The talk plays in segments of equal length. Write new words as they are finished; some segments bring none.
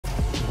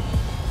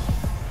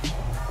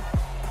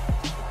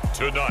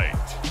Tonight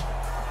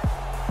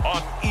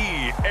on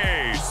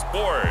EA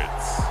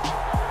Sports.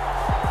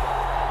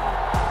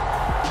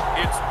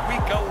 It's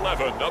Week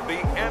 11 of the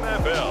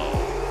NFL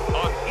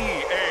on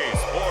EA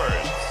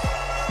Sports.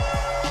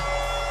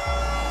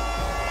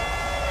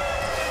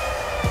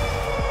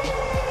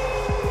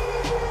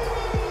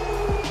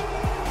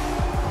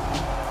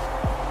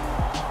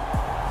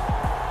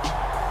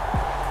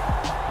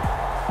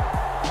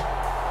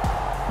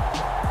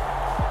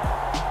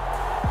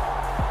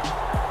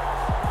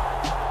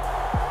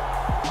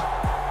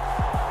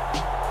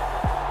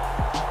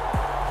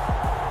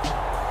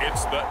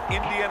 It's the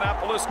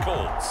Indianapolis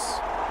Colts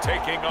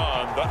taking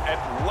on the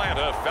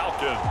Atlanta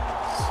Falcons.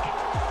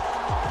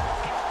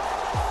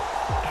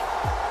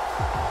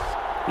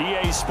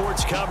 EA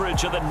Sports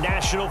coverage of the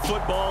National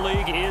Football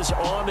League is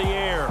on the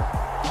air.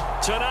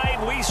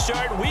 Tonight, we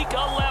start Week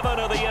 11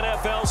 of the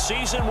NFL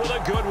season with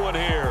a good one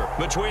here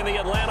between the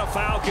Atlanta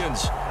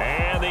Falcons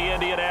and the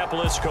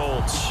Indianapolis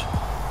Colts.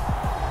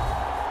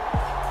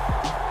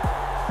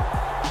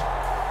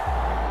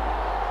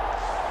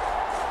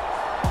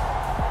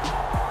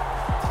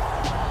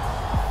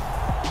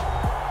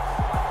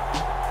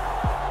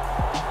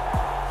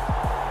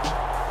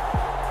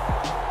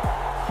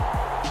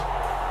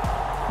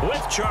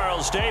 With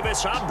Charles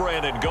Davis, I'm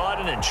Brandon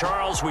Gaudin. And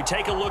Charles, we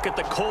take a look at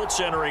the Colts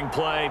entering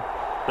play.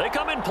 They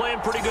come in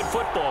playing pretty good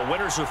football,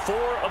 winners of 4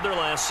 of their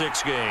last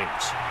 6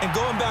 games. And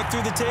going back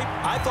through the tape,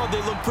 I thought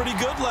they looked pretty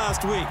good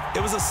last week.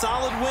 It was a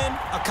solid win,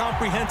 a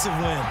comprehensive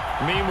win.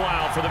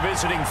 Meanwhile, for the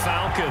visiting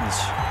Falcons,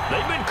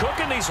 they've been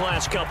cooking these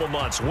last couple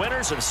months,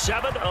 winners of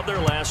 7 of their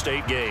last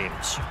 8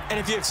 games. And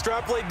if you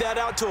extrapolate that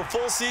out to a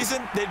full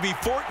season, they'd be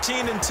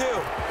 14-2.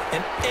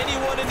 And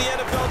anyone in the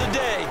NFL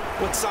today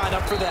would sign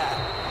up for that.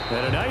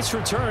 And a nice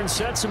return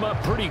sets him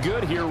up pretty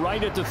good here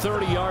right at the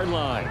 30-yard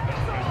line.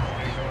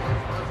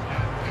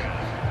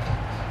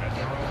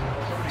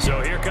 So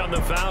here come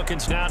the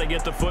Falcons now to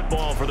get the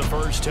football for the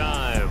first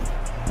time.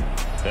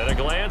 At a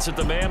glance at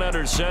the man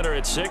under center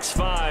at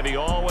 6'5", he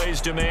always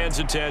demands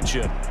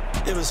attention.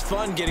 It was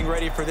fun getting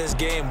ready for this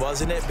game,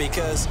 wasn't it?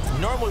 Because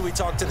normally we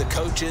talk to the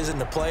coaches and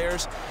the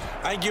players.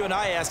 I think you and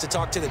I asked to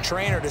talk to the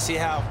trainer to see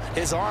how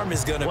his arm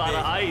is going to be. A lot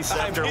of ice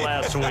after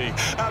last week.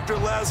 After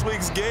last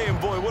week's game,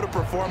 boy, what a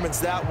performance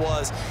that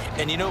was.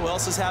 And you know who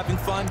else is having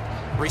fun?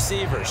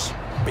 Receivers.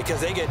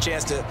 Because they get a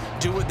chance to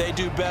do what they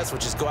do best,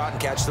 which is go out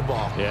and catch the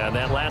ball. Yeah, and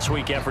that last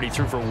week effort, he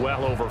threw for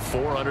well over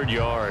 400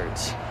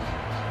 yards.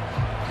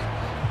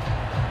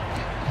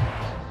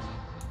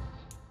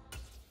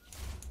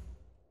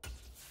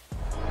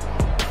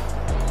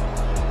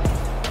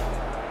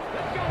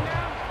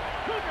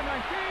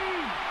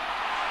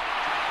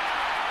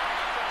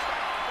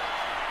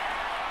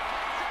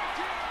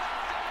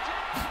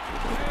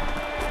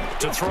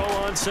 To throw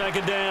on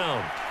second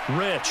down.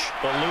 Rich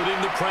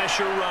eluding the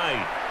pressure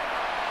right.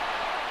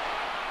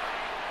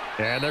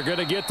 And they're going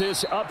to get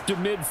this up to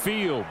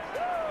midfield.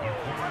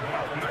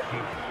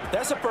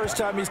 That's the first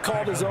time he's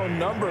called his own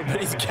number, but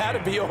he's got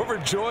to be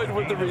overjoyed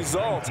with the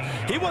results.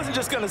 He wasn't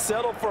just going to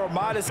settle for a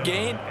modest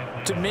gain.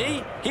 To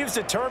me, he was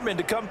determined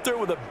to come through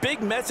with a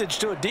big message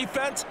to a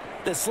defense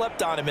that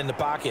slept on him in the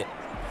pocket.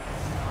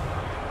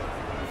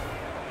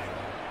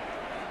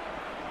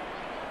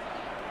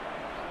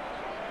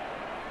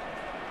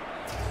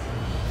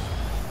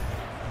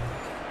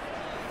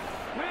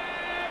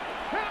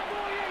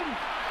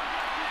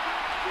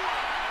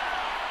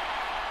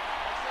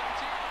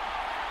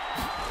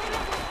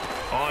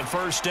 On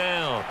first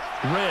down,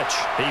 Rich,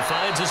 he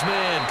finds his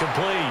man,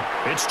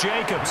 complete. It's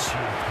Jacobs.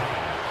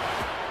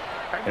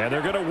 And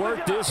they're going to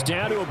work this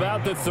down to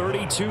about the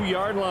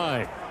 32-yard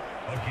line.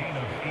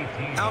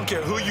 I don't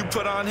care who you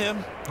put on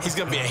him, he's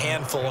going to be a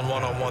handful in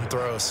one-on-one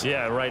throws.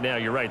 Yeah, right now,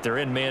 you're right. They're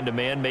in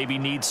man-to-man, maybe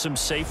needs some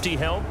safety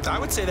help. I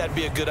would say that'd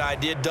be a good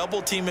idea.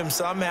 Double team him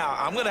somehow.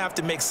 I'm going to have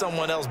to make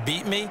someone else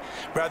beat me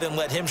rather than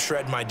let him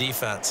shred my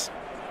defense.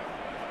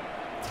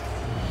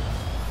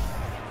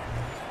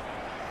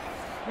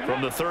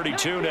 From the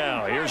 32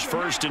 now, here's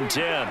 1st and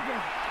 10.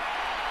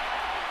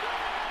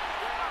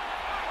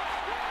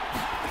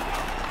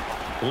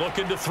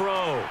 Looking to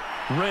throw.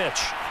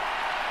 Rich.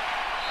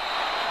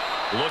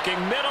 Looking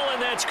middle,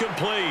 and that's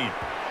complete.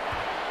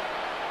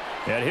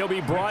 And he'll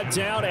be brought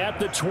down at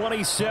the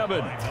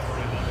 27.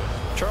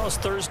 Charles,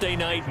 Thursday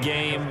night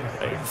game,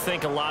 I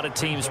think a lot of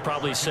teams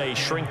probably say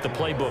shrink the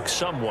playbook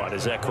somewhat.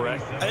 Is that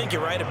correct? I think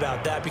you're right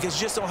about that because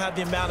you just don't have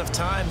the amount of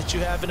time that you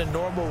have in a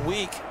normal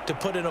week to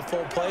put in a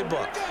full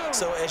playbook.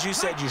 So as you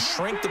said, you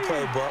shrink the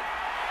playbook,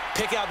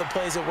 pick out the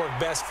plays that work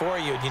best for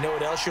you. And you know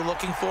what else you're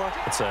looking for?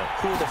 What's that?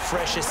 Who are the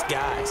freshest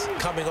guys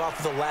coming off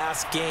of the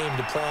last game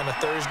to play on a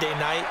Thursday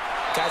night?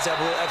 Guys have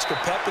a little extra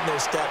pep in their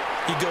step.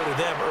 You go to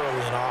them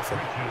early and often.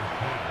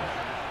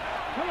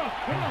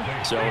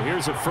 So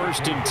here's a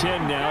 1st and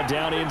 10 now,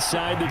 down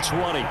inside the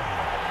 20.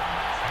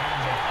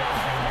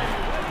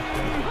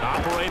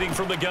 Operating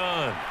from the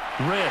gun.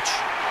 Rich.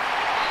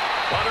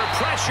 Under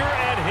pressure,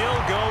 and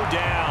he'll go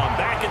down.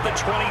 Back at the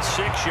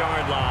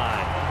 26-yard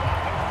line.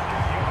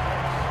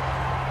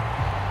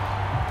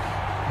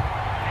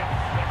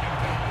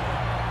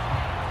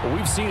 Well,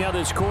 we've seen how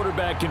this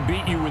quarterback can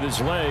beat you with his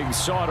legs.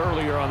 Saw it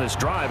earlier on this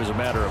drive, as a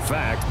matter of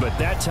fact. But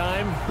that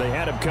time, they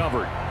had him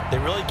covered. They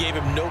really gave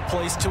him no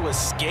place to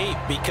escape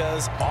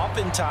because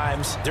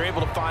oftentimes they're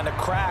able to find a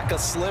crack, a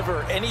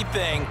sliver,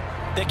 anything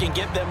that can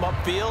get them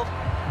upfield.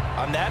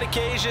 On that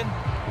occasion,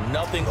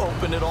 nothing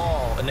open at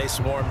all, and they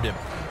swarmed him.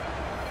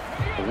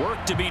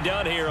 Work to be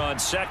done here on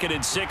 2nd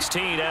and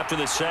 16 after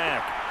the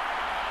sack.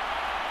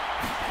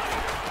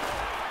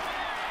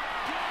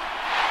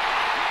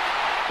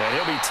 And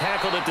he'll be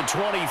tackled at the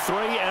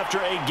 23 after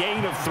a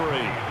gain of 3.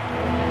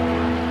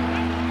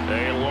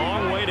 A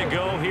long way to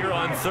go here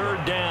on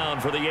 3rd down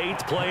for the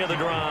 8th play of the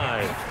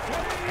drive.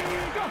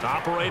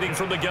 Operating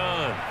from the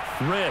gun,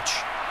 Rich.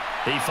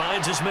 He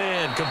finds his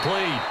man,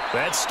 complete.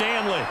 That's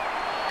Stanley.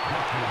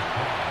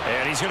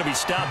 And he's going to be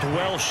stopped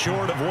well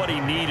short of what he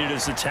needed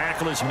as the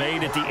tackle is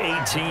made at the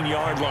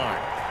 18-yard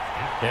line.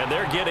 And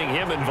they're getting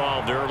him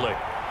involved early.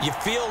 You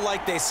feel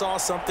like they saw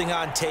something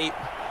on tape,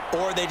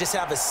 or they just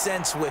have a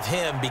sense with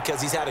him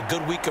because he's had a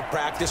good week of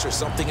practice or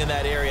something in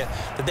that area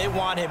that they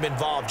want him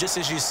involved. Just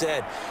as you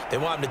said, they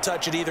want him to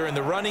touch it either in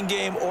the running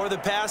game or the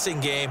passing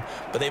game,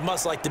 but they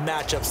must like the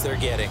matchups they're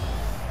getting.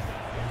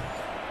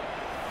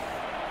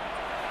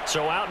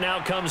 So out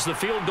now comes the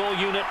field goal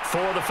unit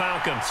for the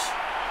Falcons.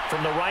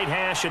 From the right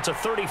hash, it's a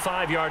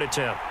 35-yard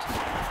attempt.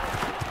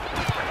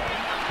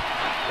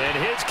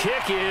 And his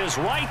kick is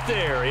right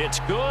there. It's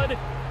good.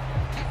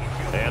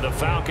 And the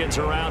Falcons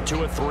are out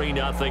to a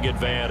 3-0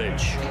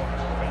 advantage.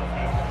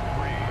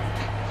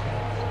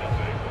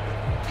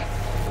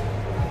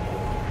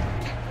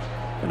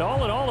 And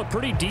all in all, a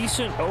pretty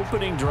decent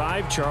opening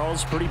drive,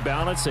 Charles. Pretty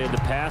balanced. They had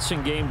the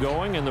passing game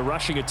going and the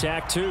rushing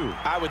attack, too.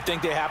 I would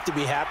think they have to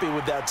be happy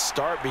with that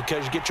start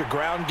because you get your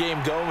ground game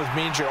going, which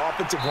means your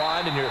offensive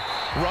line and your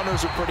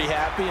runners are pretty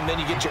happy, and then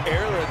you get your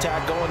aerial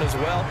attack going as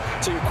well,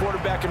 so your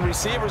quarterback and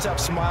receivers have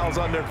smiles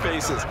on their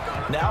faces.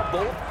 Now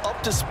both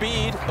up to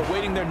speed,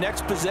 awaiting their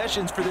next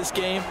possessions for this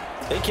game.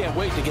 They can't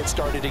wait to get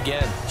started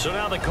again. So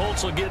now the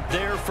Colts will get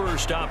their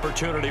first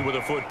opportunity with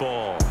a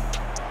football.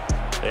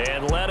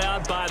 And led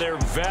out by their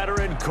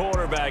veteran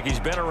quarterback. He's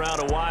been around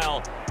a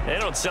while. They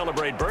don't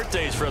celebrate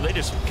birthdays for him. They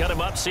just cut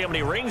him up, see how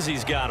many rings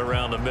he's got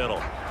around the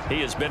middle.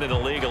 He has been in the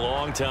league a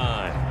long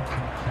time.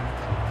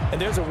 And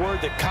there's a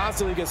word that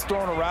constantly gets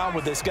thrown around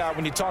with this guy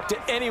when you talk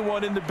to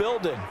anyone in the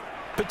building.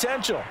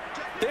 Potential.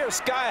 They are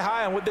sky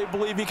high on what they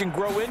believe he can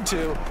grow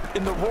into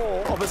in the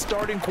role of a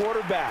starting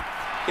quarterback.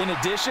 In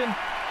addition,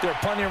 there are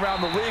plenty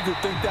around the league who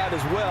think that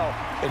as well.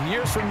 And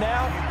years from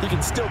now, he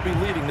can still be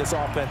leading this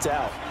offense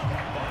out.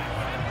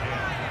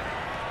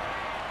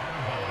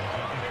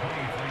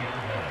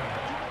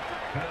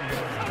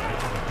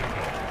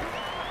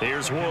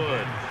 Here's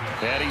Wood.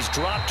 And he's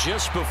dropped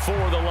just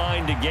before the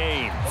line to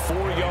gain.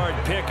 4-yard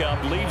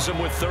pickup leaves him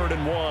with 3rd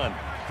and 1.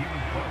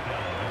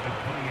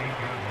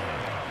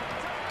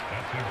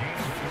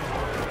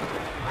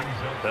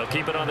 They'll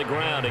keep it on the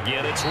ground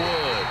again. It's Wood.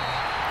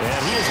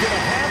 And he is going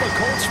to have a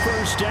Colts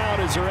first down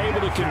as they're able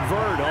to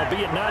convert,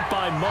 albeit not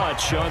by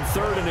much, on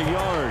 3rd and a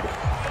yard.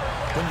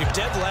 When you're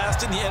dead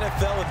last in the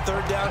NFL in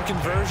 3rd down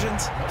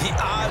conversions, the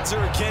odds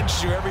are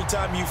against you every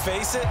time you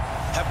face it.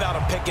 How about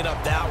him picking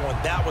up that one?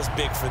 That was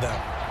big for them.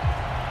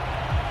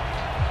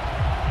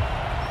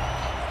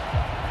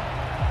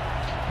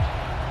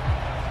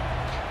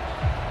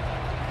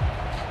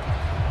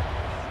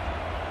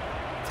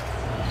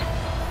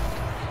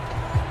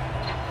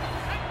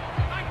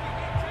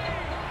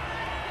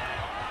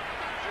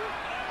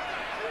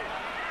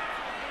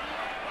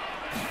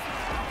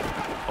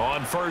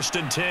 On 1st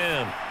and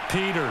 10,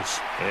 Peters.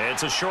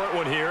 It's a short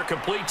one here,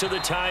 complete to the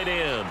tight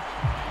end.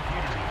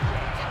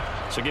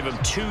 So give him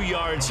 2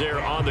 yards there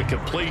on the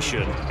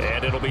completion,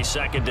 and it'll be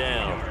 2nd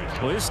down.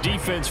 Well, this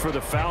defense for the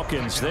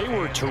Falcons, they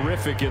were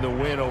terrific in the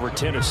win over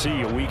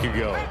Tennessee a week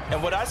ago.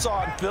 And what I saw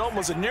on film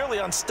was a nearly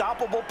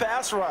unstoppable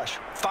pass rush.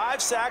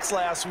 5 sacks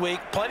last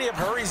week, plenty of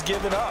hurries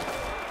given up.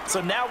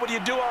 So now what do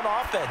you do on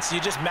offense? You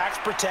just max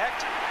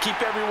protect,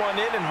 keep everyone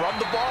in and run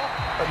the ball,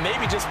 or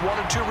maybe just 1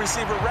 or 2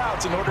 receiver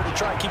routes in order to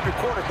try and keep your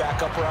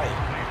quarterback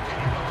upright.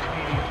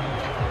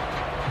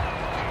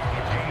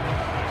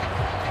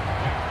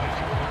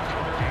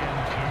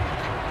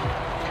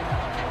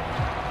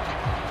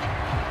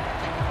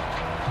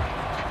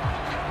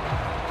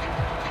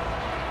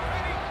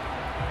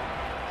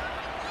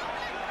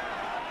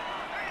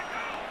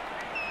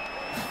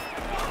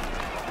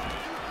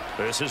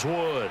 This is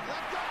Wood.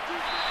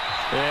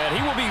 And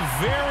he will be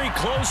very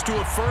close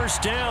to a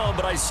first down,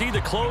 but I see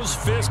the closed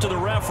fist of the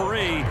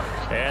referee,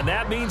 and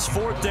that means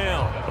 4th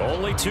down.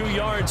 Only 2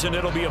 yards, and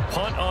it'll be a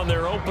punt on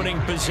their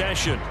opening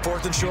possession.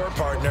 4th and short,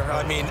 partner.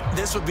 I mean,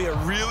 this would be a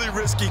really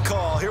risky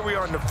call. Here we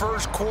are in the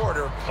first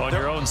quarter. On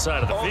your own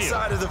side of the field. Own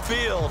side of the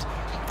field.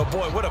 But,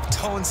 boy, what a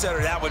tone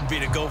setter that would be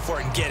to go for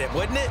it and get it,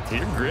 wouldn't it?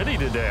 You're gritty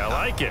today. I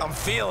like it. I'm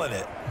feeling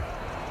it.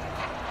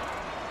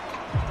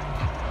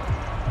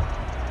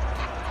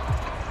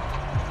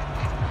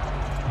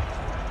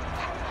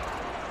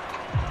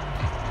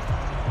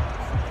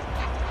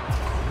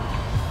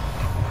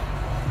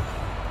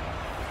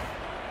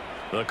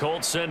 The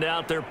Colts send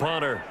out their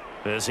punter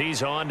as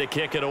he's on to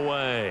kick it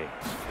away.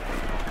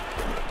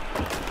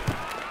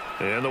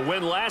 And the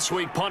win last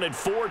week punted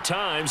 4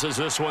 times as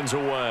this one's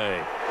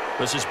away.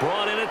 This is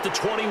brought in at the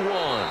 21.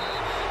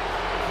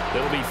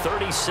 It'll be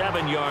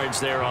 37 yards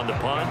there on the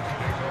punt.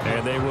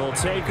 And they will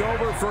take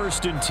over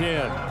 1st and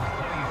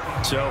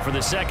 10. So for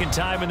the second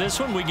time in this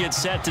one, we get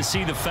set to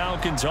see the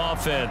Falcons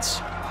offense.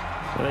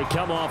 They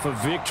come off a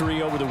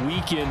victory over the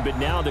weekend, but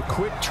now the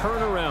quick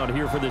turnaround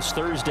here for this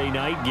Thursday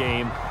night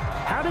game.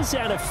 How does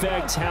that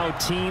affect how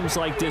teams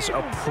like this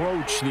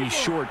approach these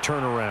short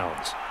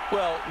turnarounds?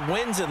 Well,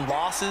 wins and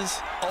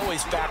losses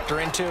always factor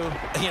into,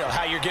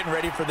 how you're getting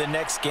ready for the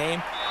next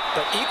game.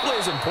 But equally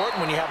as important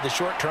when you have the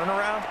short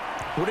turnaround,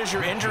 what is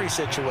your injury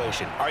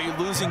situation? Are you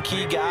losing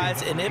key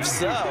guys? And if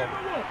so,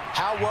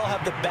 how well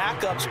have the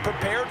backups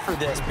prepared for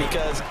this?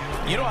 Because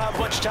you don't have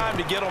much time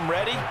to get them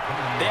ready.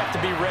 They have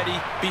to be ready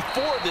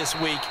before this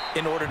week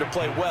in order to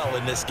play well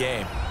in this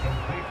game.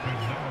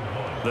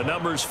 The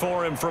numbers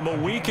for him from a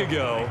week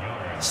ago.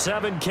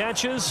 7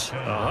 catches,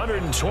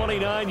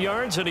 129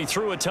 yards, and he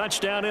threw a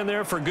touchdown in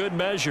there for good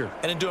measure.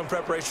 And in doing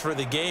preparation for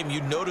the game,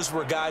 you notice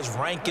where guys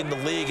rank in the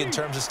league in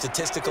terms of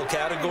statistical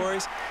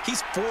categories.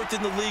 He's 4th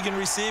in the league in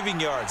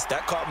receiving yards.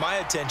 That caught my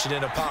attention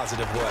in a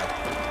positive way.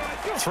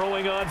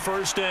 Throwing on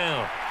 1st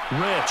down.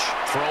 Rich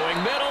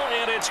throwing middle,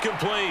 and it's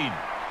complete.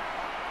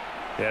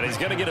 And he's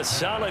going to get a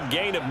solid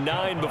gain of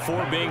 9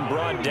 before being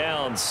brought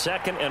down.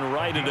 2nd and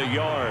right at a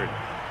yard.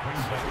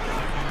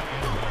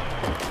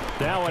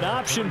 Now an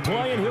option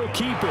play, and he'll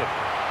keep it.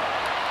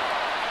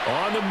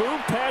 On the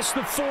move past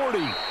the 40.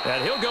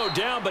 And he'll go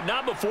down, but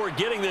not before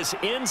getting this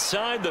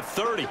inside the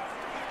 30.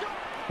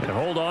 And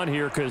hold on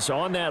here, because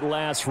on that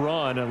last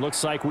run, it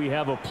looks like we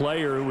have a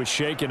player who was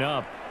shaken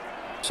up.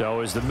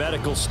 So as the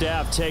medical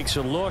staff takes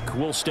a look,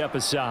 we'll step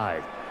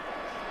aside.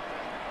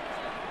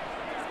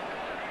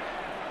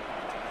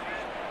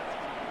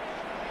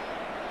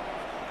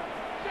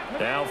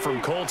 Now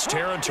from Colts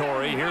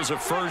territory, here's a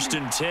 1st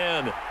and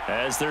 10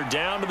 as they're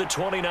down to the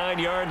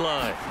 29-yard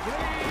line.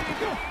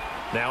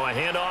 Now a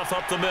handoff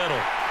up the middle.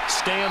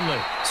 Stanley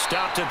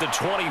stopped at the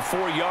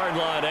 24-yard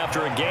line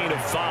after a gain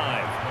of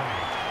 5.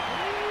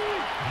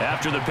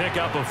 After the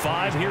pickup of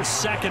 5, here's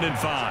 2nd and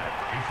 5.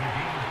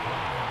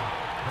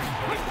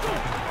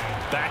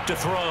 Back to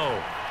throw.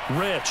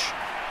 Rich.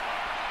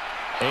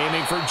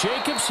 Aiming for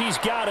Jacobs. He's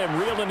got him,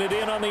 reeling it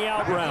in on the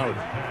out route.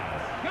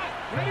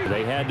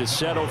 They had to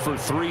settle for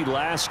 3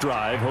 last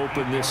drive,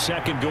 hoping this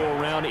second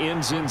go-around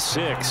ends in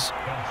 6.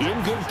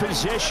 In good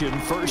position,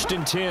 1st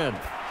and 10.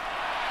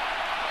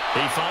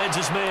 He finds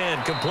his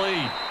man,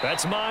 complete.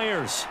 That's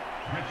Myers.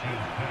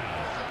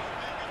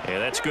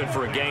 And that's good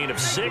for a gain of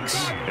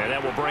 6, and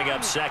that will bring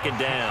up 2nd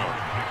down.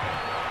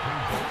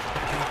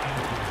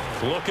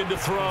 Looking to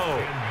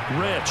throw.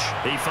 Rich,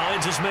 he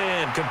finds his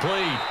man,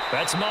 complete.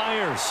 That's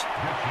Myers.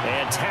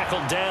 And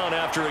tackled down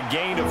after a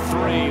gain of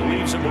 3.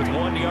 Leaves him with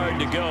 1 yard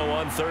to go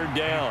on 3rd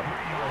down.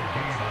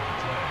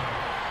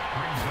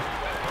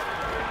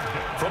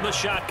 From the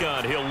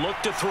shotgun, he'll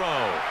look to throw.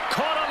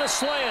 Caught on the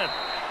slant.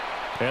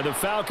 And the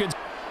Falcons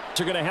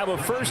are going to have a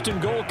 1st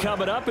and goal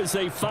coming up as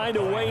they find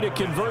a way to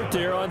convert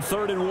there on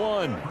 3rd and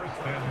 1.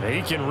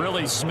 He can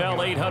really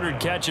smell 800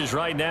 catches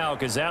right now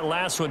because that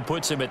last one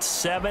puts him at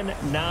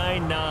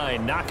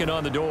 799, knocking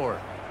on the door.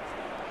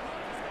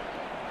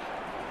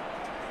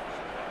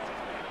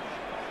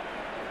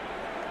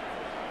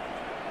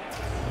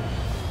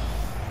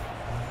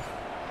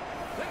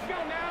 Let's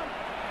go now.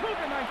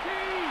 Moving my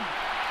team.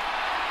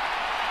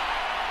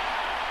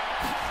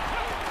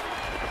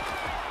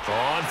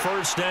 On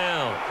 1st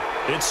down,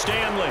 it's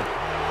Stanley.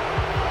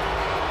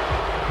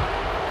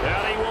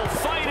 And he will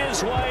fight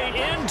his way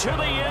into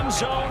the end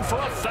zone for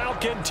a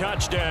Falcon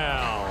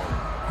touchdown.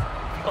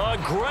 A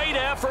great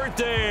effort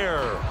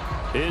there.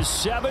 His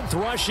 7th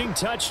rushing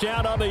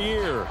touchdown on the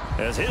year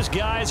as his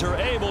guys are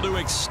able to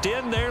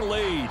extend their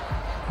lead.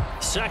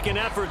 Second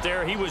effort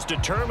there, he was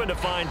determined to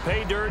find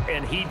pay dirt,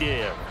 and he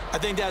did. I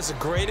think that's a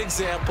great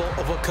example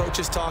of what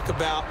coaches talk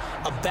about,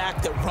 a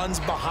back that runs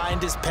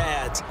behind his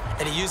pads,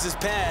 and he uses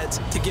pads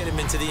to get him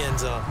into the end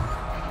zone.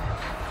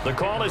 The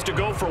call is to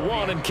go for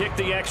 1 and kick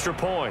the extra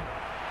point.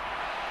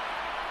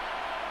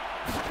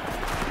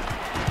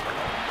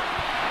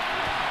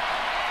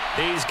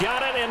 He's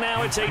got it, and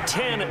now it's a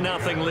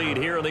 10-0 lead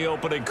here in the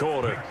opening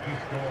quarter.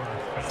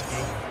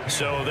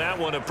 So that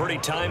one a pretty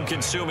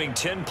time-consuming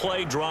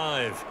 10-play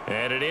drive,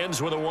 and it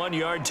ends with a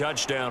 1-yard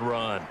touchdown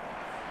run.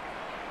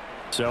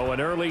 So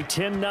an early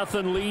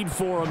 10-0 lead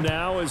for them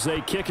now as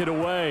they kick it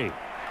away.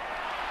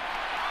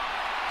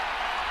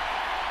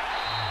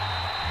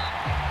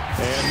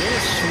 And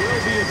this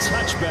will be a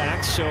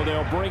touchback, so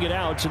they'll bring it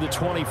out to the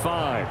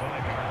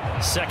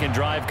 25. Second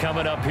drive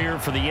coming up here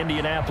for the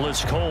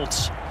Indianapolis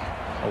Colts.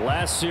 The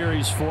last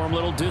series for them, a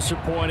little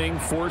disappointing,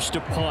 forced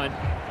to punt.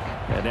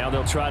 And now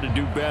they'll try to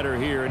do better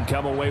here and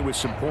come away with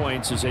some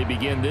points as they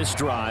begin this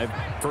drive,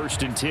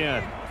 1st and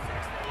 10.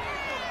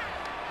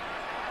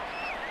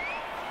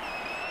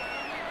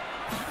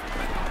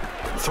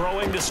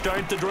 Throwing to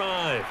start the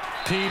drive.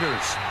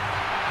 Peters.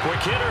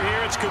 Quick hitter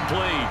here. It's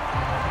complete.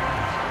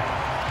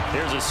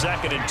 Here's a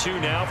 2nd and 2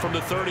 now from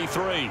the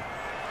 33.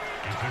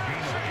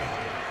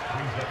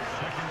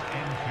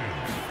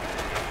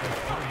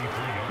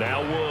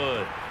 Now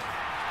Wood.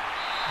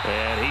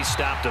 And he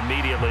stopped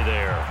immediately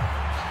there.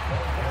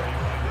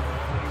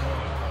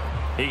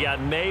 He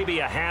got maybe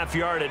a half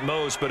yard at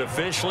most, but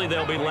officially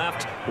they'll be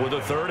left with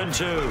a 3rd and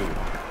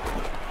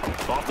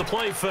 2. Off the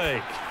play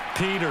fake.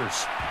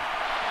 Peters.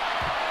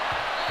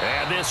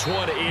 And this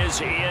one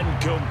is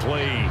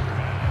incomplete.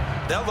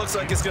 That looks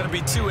like it's going to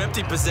be 2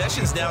 empty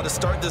possessions now to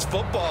start this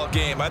football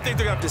game. I think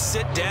they're going to have to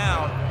sit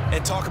down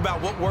and talk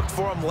about what worked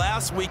for them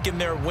last week in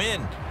their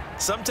win.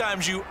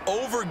 Sometimes you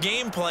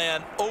over-game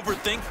plan,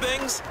 overthink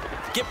things.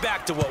 Get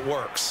back to what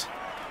works.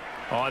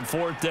 On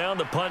 4th down,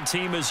 the punt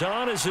team is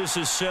on as this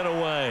is sent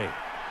away.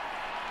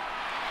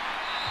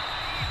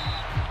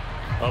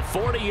 A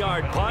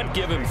 40-yard punt,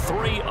 give him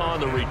 3 on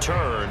the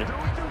return.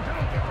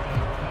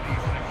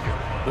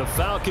 The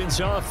Falcons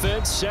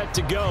offense set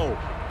to go.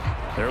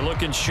 They're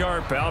looking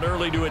sharp out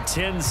early to a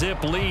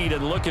 10-zip lead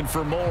and looking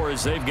for more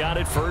as they've got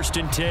it 1st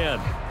and 10.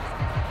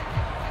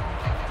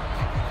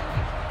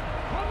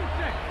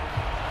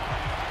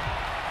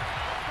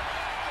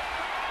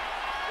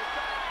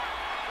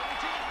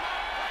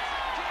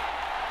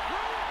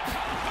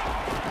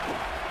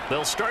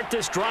 They'll start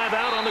this drive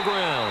out on the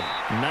ground.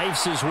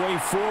 Knifes his way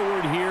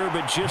forward here,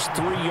 but just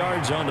 3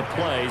 yards on the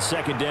play.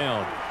 2nd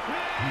down.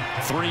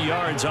 3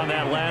 yards on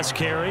that last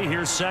carry.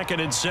 Here's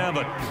 2nd and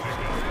 7.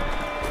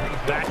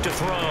 Back to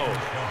throw.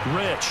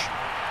 Rich.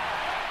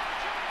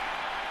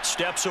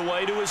 Steps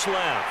away to his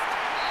left.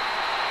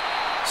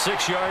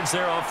 6 yards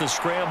there off the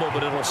scramble,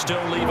 but it'll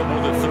still leave him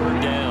with a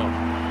 3rd down.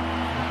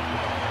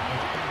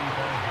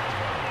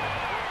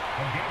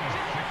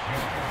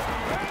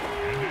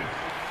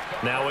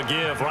 Now a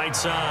give right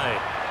side.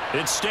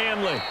 It's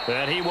Stanley.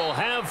 And he will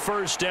have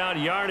 1st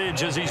down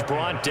yardage as he's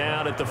brought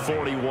down at the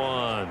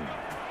 41.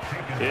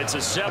 It's a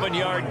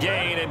 7-yard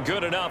gain and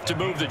good enough to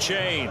move the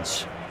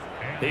chains.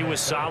 He was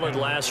solid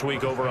last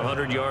week, over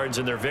 100 yards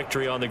in their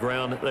victory on the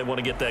ground. They want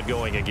to get that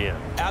going again.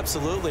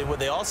 Absolutely. What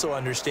they also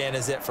understand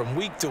is that from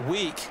week to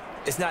week,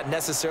 it's not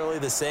necessarily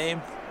the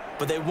same,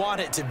 but they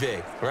want it to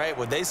be, right?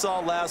 What they saw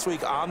last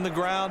week on the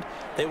ground,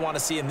 they want to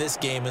see in this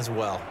game as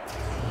well.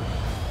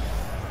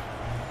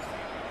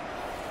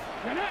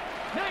 19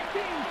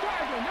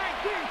 Chargers,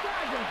 19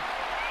 Chargers.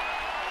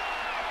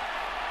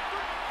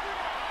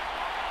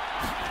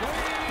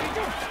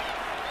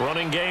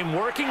 Running game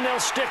working. They'll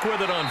stick with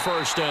it on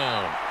 1st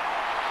down.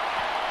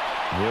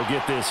 He'll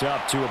get this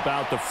up to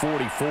about the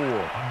 44.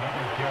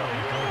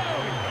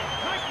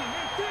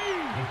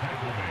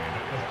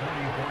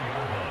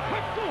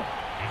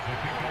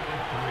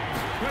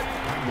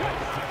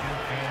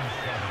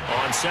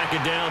 On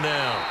 2nd down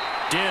now.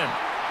 Dent.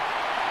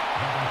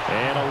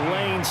 And a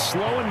lane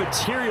slow and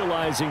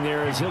materializing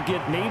there as he'll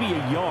get maybe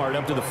a yard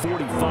up to the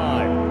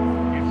 45.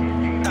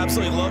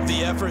 Absolutely love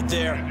the effort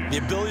there. The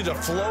ability to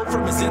flow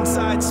from his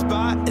inside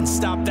spot and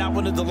stop that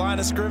one at the line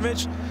of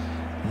scrimmage.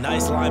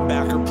 Nice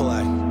linebacker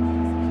play.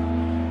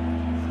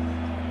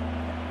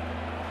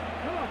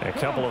 A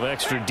couple of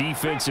extra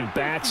defensive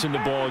backs in the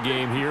ball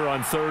game here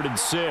on 3rd and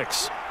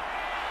 6.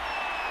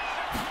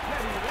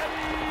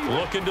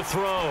 Looking to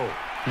throw.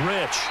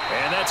 Rich.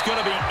 And that's going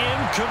to be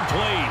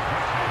incomplete.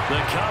 The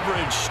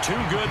coverage too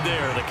good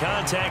there. The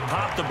contact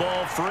popped the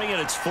ball free,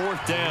 and it's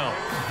 4th down.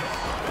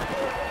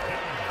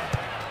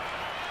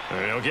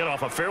 He'll get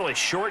off a fairly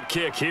short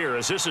kick here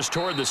as this is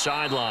toward the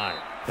sideline.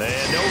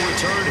 And no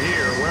return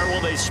here. Where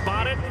will they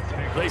spot it?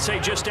 They say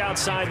just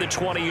outside the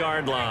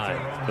 20-yard line.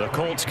 The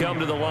Colts come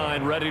to the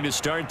line ready to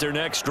start their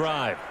next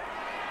drive.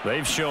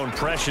 They've shown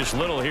precious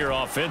little here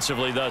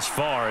offensively thus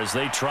far as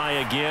they try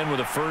again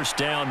with a 1st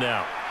down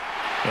now.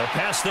 A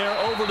pass there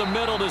over the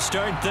middle to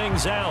start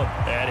things out.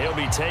 And he'll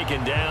be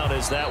taken down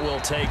as that will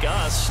take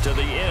us to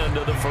the end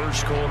of the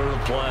 1st quarter of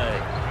play.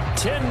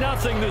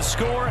 10-0 the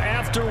score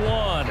after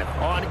 1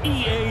 on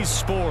EA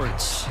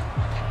Sports.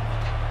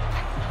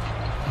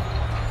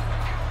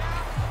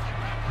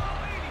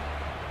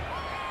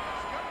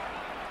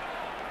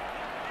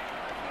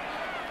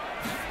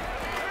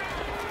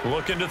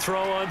 Looking to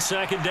throw on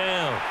 2nd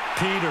down.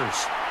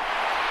 Peters.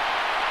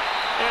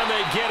 And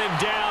they get him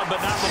down,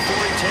 but not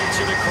before he takes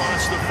it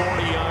across the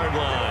 40-yard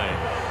line.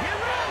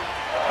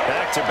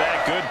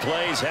 Back-to-back good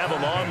plays have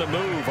him on the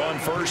move on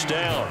 1st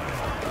down.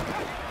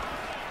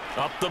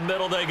 Up the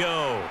middle they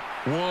go.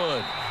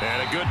 Wood.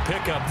 And a good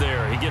pickup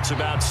there. He gets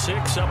about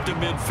 6 up to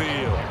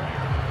midfield.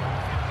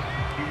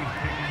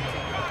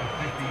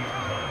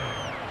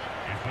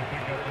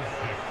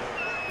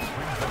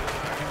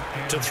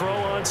 To throw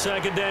on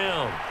 2nd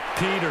down.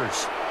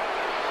 Peters.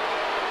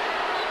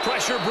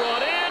 Pressure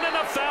brought in, and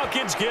the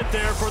Falcons get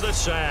there for the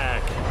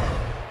sack.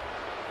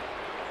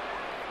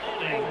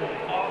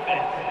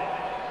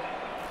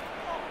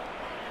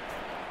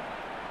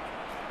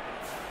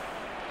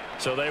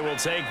 So they will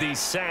take the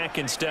sack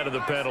instead of the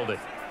penalty.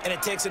 And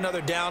it takes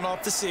another down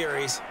off the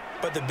series.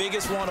 But the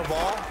biggest one of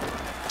all,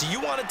 Do you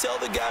want to tell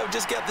the guy who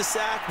just got the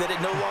sack that it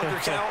no longer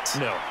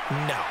counts? No.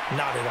 No,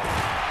 not at all.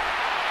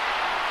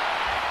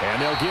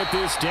 And they'll get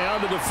this down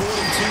to the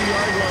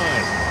 42-yard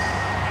line.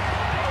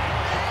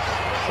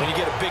 When you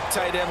get a big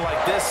tight end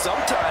like this,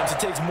 sometimes it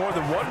takes more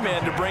than one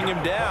man to bring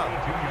him down.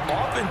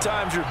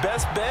 Oftentimes, your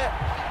best bet,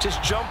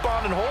 just jump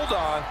on and hold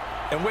on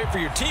and wait for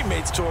your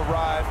teammates to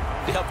arrive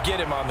to help get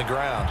him on the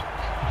ground.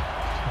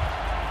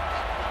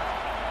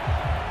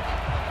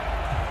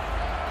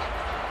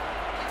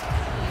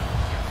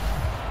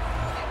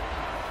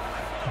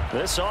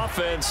 This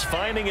offense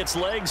finding its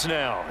legs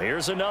now.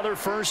 Here's another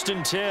 1st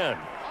and 10.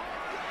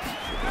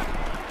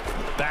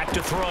 Back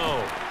to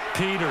throw.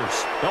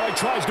 Peters. Oh, he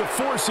tries to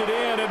force it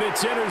in, and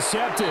it's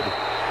intercepted.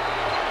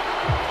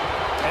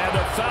 And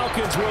the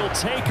Falcons will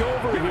take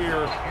over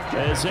here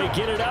as they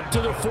get it up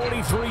to the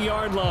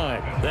 43-yard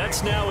line.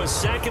 That's now his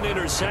 2nd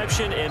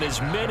interception in as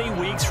many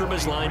weeks from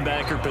his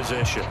linebacker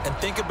position. And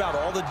think about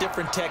all the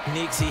different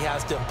techniques he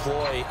has to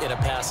employ in a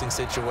passing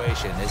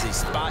situation. Is he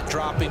spot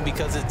dropping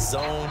because it's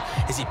zone?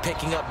 Is he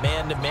picking up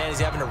man-to-man? Is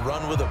he having to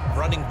run with a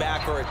running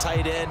back or a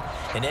tight end?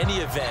 In any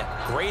event,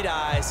 great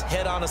eyes,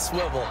 head on a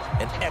swivel,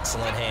 and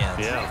excellent hands.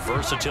 Yeah,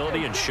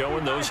 versatility and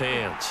showing those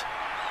hands.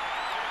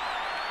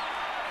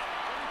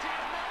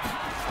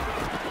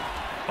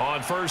 On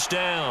 1st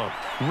down,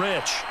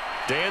 Rich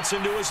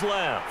dancing to his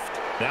left.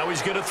 Now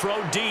he's going to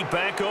throw deep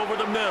back over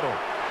the middle.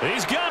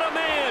 He's got a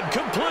man,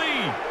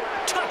 complete,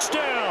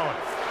 touchdown.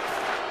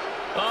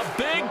 A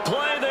big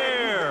play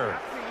there,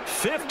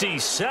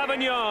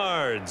 57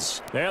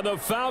 yards. And the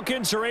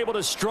Falcons are able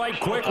to strike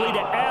quickly to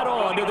add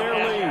on to their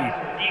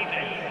lead.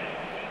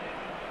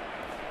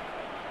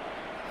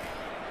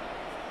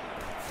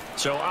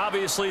 So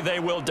obviously they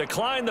will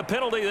decline the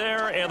penalty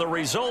there, and the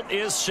result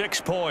is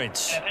 6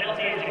 points. The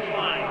penalty is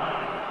declined.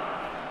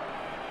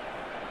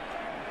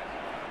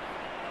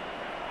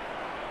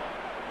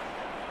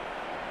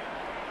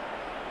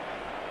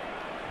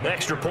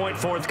 Extra point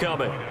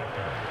forthcoming.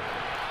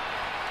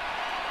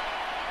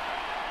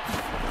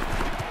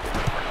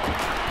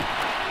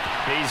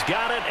 He's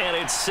got it, and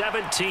it's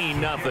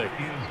 17-0.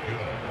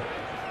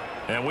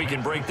 And we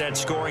can break that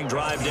scoring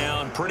drive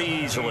down pretty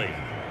easily.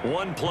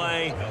 One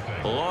play,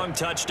 a long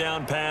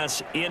touchdown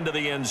pass into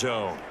the end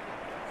zone.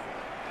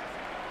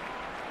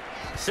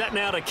 Set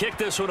now to kick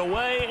this one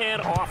away, and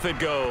off it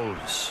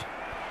goes.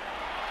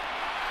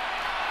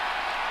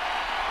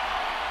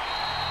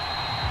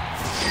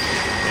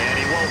 And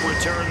he won't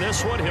return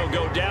this one. He'll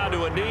go down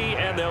to a knee,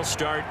 and they'll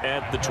start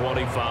at the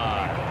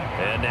 25.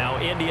 And now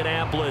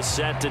Indianapolis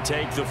set to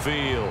take the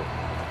field.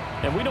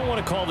 And we don't want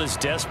to call this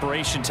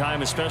desperation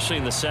time, especially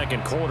in the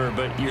 2nd quarter,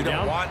 but you're down. You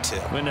don't want to.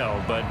 Well, no,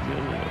 but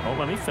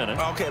let me finish.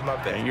 Okay, my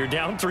bad. You're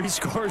down 3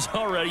 scores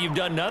already. You've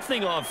done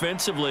nothing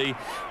offensively,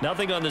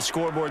 nothing on the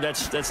scoreboard.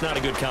 That's not a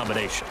good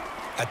combination.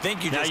 I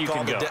think you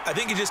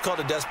just called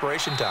it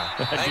desperation time.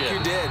 I think you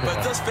did.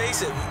 But let's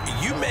face it,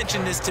 you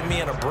mentioned this to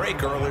me on a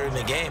break earlier in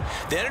the game.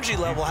 The energy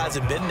level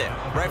hasn't been there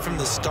right from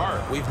the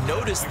start. We've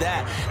noticed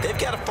that. They've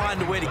got to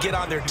find a way to get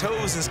on their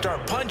toes and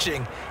start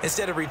punching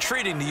instead of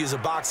retreating, to use a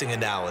boxing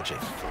analogy.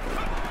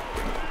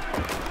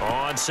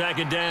 On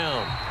 2nd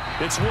down,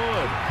 it's Wood.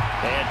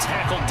 And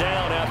tackled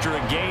down after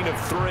a gain of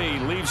 3.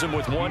 Leaves him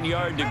with 1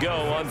 yard to go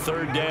on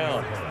 3rd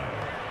down.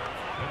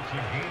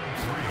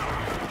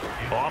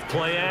 Off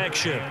play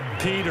action.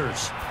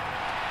 Peters.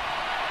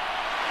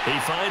 He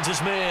finds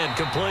his man,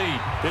 complete.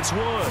 It's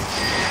Wood.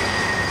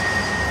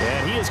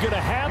 And he is going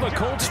to have a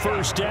Colts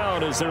 1st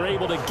down as they're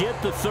able to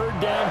get the 3rd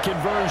down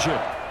conversion.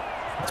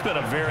 It's been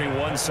a very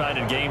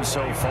one-sided game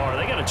so far.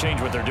 They got to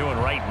change what they're doing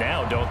right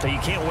now, don't they? You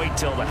can't wait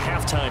till the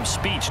halftime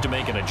speech to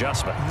make an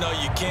adjustment. No,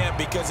 you can't,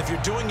 because if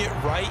you're doing it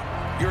right,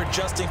 you're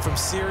adjusting from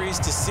series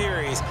to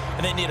series,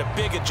 and they need a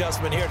big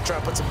adjustment here to try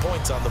to put some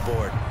points on the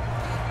board.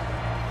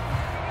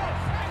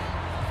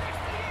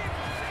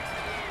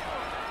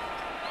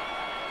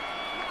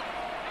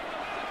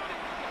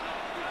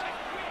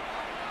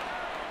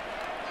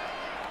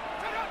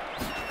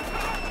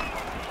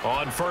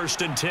 On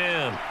 1st and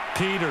 10,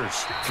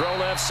 Peters. Throw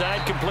left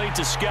side, complete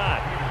to Scott.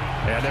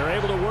 And they're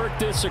able to work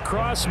this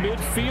across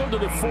midfield to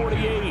the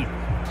 48.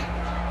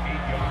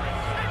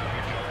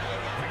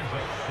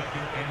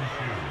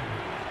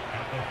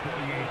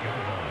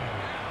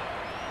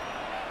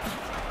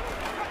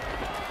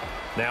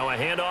 Now a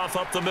handoff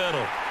up the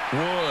middle.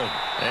 Wood.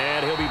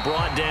 And he'll be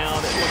brought down,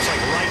 it looks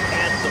like right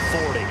at the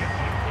 40.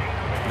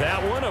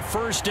 That one, a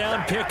 1st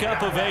down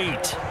pickup of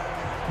 8.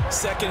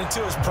 2nd and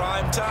 2 is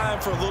prime time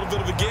for a little bit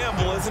of a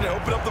gamble, isn't it?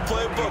 Open up the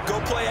playbook, go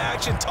play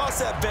action, toss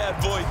that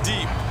bad boy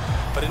deep.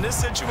 But in this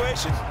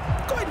situation,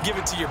 go ahead and give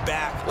it to your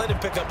back. Let him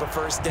pick up a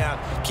 1st down.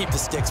 Keep the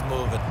sticks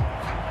moving.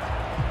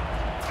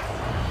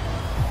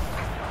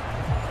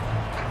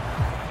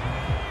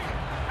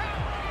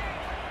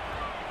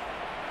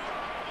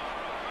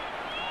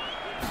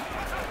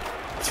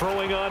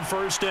 Throwing on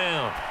 1st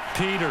down,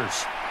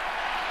 Peters.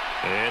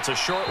 It's a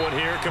short one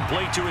here,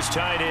 complete to his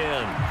tight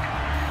end.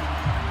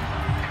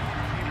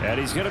 And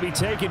he's going to be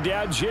taken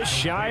down just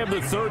shy of the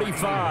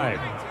 35.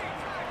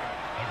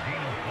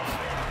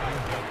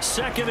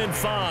 2nd and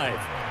 5.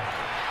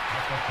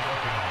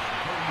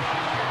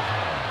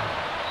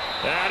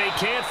 And he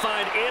can't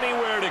find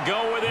anywhere to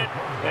go with it,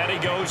 and he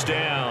goes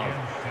down.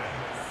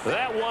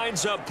 That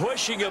winds up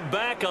pushing him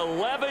back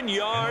 11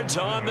 yards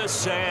on the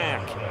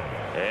sack.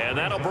 And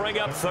that'll bring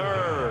up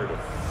 3rd.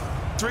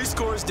 3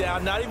 scores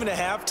down, not even a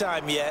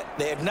halftime yet.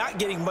 They are not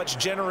getting much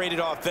generated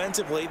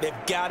offensively. They've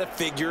got to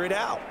figure it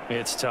out.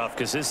 It's tough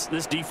because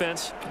this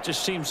defense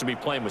just seems to be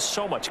playing with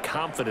so much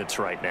confidence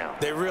right now.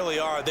 They really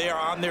are. They are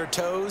on their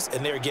toes,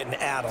 and they're getting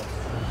at them.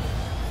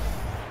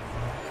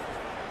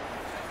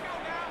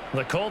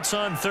 The Colts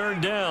on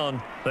 3rd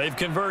down. They've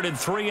converted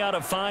 3 out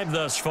of 5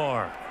 thus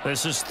far.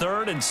 This is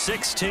 3rd and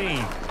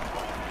 16.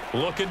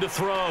 Looking to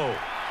throw.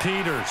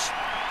 Peters.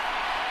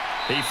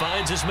 He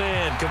finds his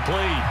man.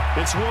 Complete.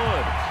 It's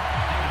Wood.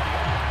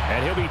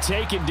 And he'll be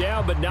taken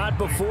down, but not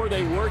before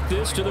they work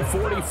this to the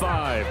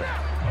 45.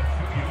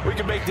 We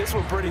can make this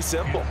one pretty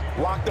simple.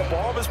 Locked up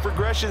all of his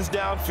progressions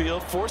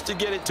downfield, forced to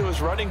get it to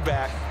his running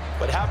back.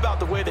 But how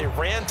about the way they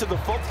ran to the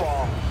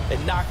football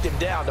and knocked him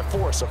down to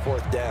force a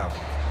 4th down?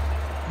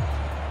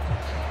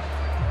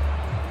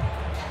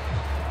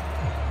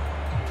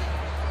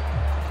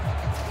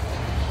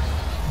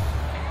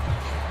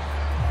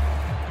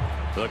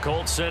 The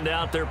Colts send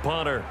out their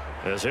punter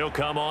as he'll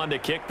come on to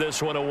kick this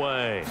one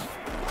away.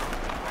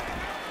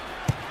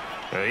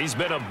 He's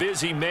been a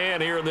busy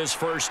man here in this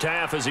first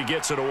half as he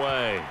gets it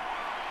away.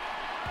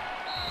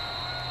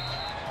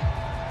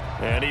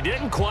 And he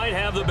didn't quite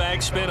have the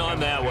backspin on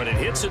that one. It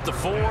hits at the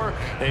 4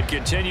 and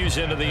continues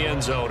into the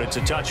end zone. It's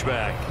a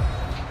touchback.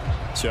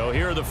 So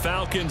here are the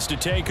Falcons to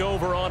take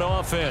over on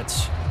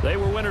offense. They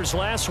were winners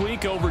last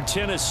week over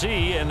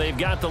Tennessee, and they've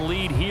got the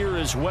lead here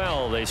as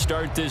well. They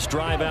start this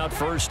drive out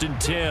 1st and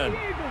 10.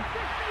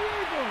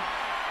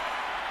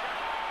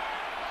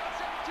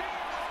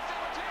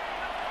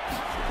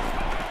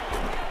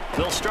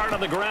 They'll start on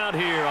the ground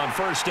here on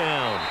 1st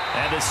down.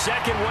 And the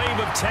second wave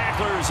of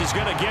tacklers is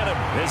going to get him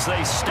as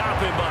they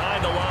stop him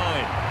behind the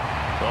line.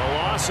 A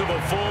loss of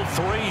a full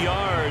 3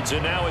 yards,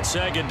 and now it's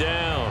 2nd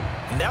down.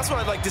 And that's what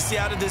I'd like to see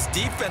out of this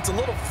defense, a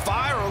little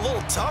fire, a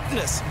little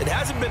toughness. It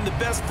hasn't been the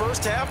best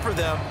first half for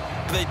them,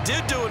 but they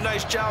did do a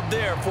nice job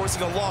there,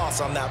 forcing a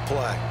loss on that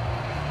play.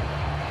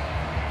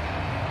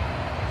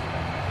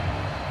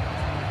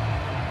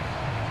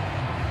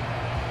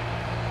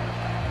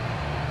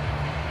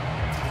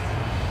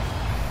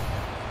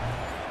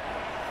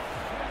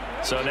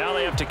 So now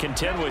they have to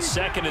contend with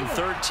 2nd and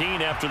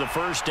 13 after the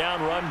 1st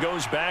down run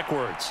goes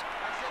backwards.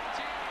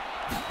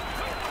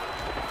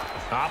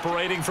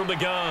 Operating from the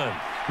gun.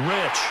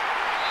 Rich.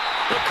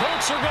 The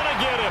Colts are going to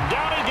get him.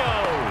 Down he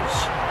goes.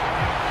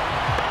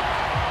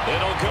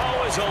 It'll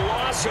go as a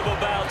loss of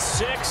about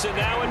 6, and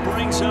now it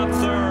brings up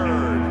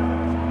 3rd.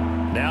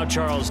 Now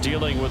Charles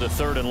dealing with a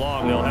 3rd and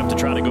long. They'll have to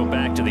try to go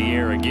back to the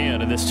air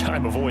again, and this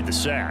time avoid the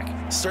sack.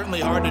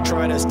 Certainly hard to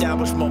try to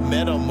establish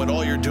momentum when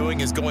all you're doing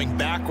is going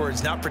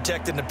backwards, not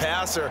protecting the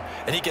passer,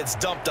 and he gets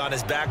dumped on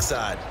his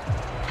backside.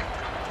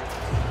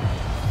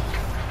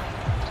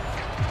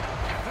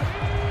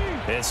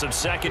 And some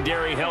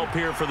secondary help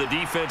here for the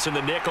defense in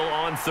the nickel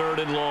on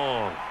 3rd and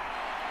long.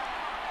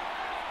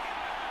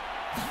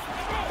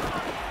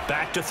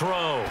 Back to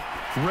throw.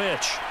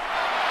 Rich.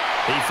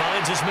 He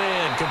finds his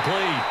man.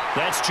 Complete.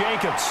 That's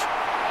Jacobs.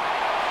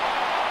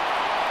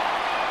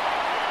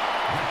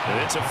 And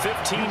it's a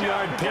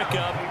 15-yard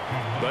pickup,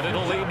 but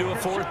it'll lead to a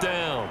 4th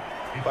down.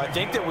 But I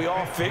think that we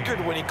all figured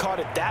when he caught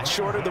it that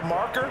short of the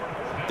marker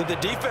that the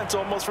defense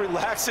almost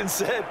relaxed and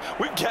said,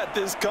 we've got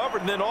this covered.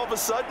 And then all of a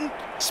sudden,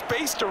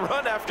 space to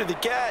run after the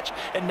catch.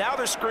 And now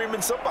they're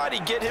screaming, somebody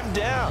get him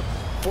down.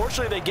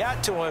 Fortunately, they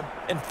got to him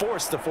and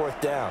forced the 4th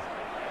down.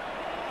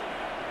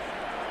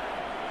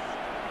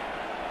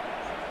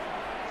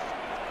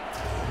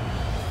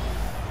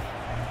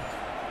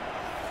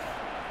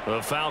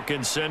 The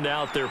Falcons send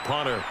out their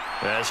punter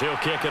as he'll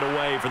kick it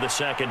away for the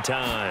 2nd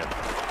time.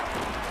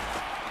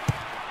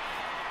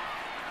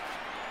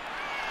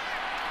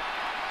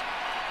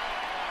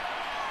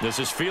 This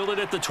is fielded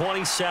at the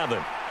 27.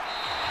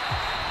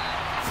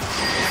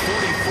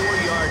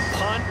 44-yard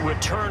punt,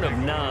 return of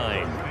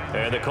 9.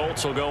 And the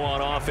Colts will go on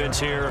offense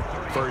here,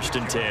 1st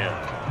and 10.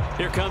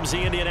 Here comes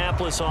the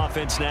Indianapolis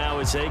offense now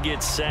as they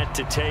get set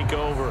to take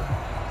over.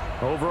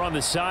 Over on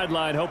the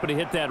sideline, hoping to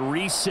hit that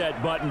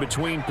reset button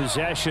between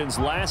possessions.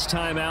 Last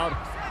time out,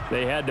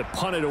 they had to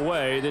punt it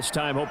away. This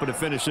time, hoping to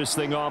finish this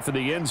thing off in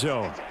the end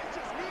zone.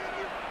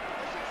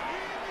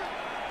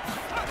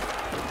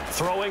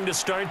 Throwing to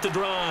start the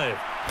drive.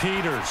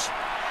 Peters.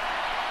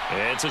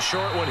 It's a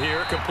short one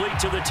here, complete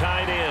to the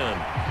tight end.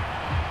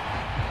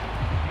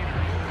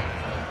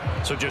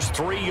 So just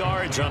 3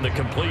 yards on the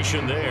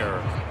completion there.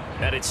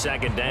 And it's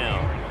 2nd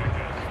down.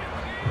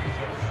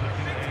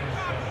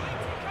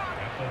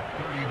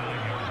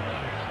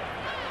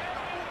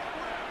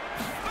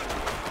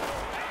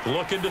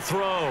 Looking to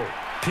throw.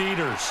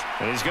 Peters.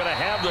 And he's going to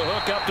have the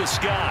hook up to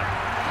Scott.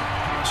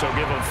 So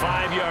give them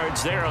 5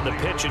 yards there on the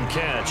pitch and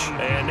catch.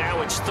 And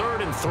now it's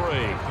 3rd and 3.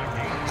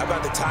 How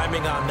about the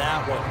timing on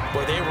that one?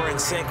 Boy, they were in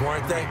sync,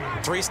 weren't they?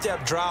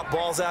 3-step drop,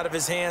 ball's out of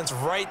his hands,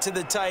 right to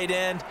the tight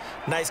end.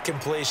 Nice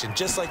completion,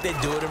 just like they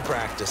do it in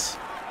practice.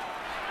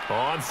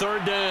 On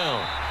 3rd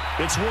down,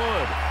 it's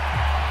Wood.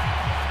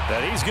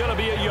 And he's going to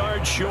be a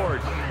yard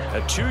short.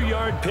 A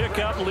 2-yard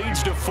pickup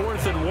leads to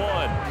 4th and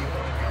 1.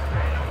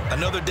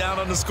 Another down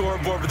on the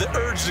scoreboard, but the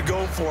urge to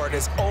go for it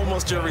is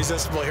almost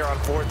irresistible here on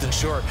 4th and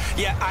short.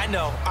 Yeah, I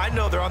know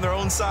they're on their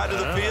own side of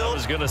the field. I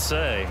was going to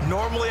say.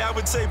 Normally I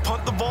would say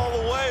punt the ball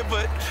away,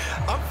 but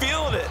I'm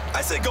feeling it.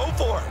 I say go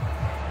for it.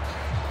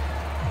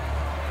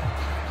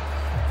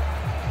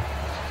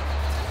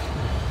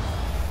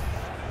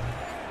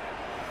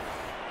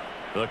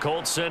 The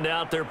Colts send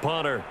out their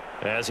punter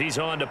as he's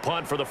on to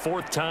punt for the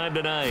 4th time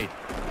tonight.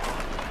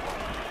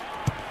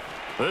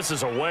 This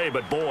is away,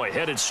 but boy,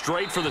 headed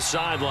straight for the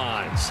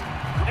sidelines.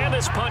 And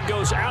this punt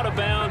goes out of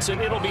bounds, and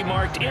it'll be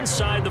marked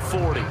inside the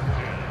 40.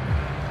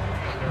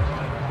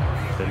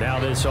 And now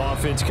this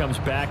offense comes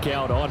back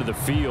out onto the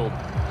field.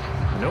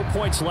 No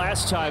points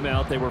last time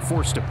out. They were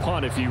forced to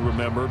punt, if you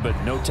remember, but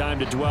no time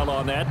to dwell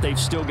on that. They've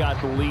still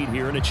got the lead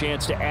here and a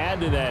chance to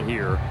add to that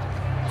here.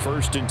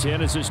 1st and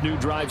 10 as this new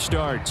drive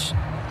starts.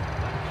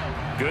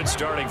 Good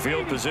starting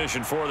field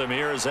position for them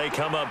here as they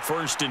come up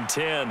 1st and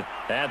 10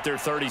 at their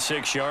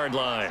 36-yard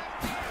line.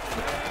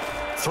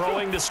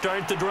 Throwing to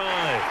start the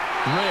drive.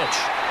 Rich.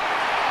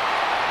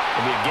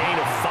 It'll be a gain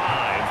of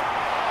 5,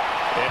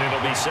 and it'll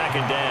be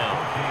 2nd down.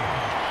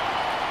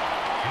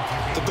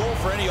 The goal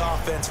for any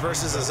offense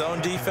versus a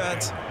zone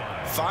defense,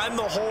 find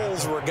the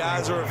holes where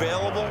guys are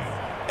available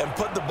and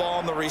put the ball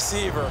on the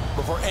receiver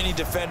before any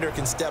defender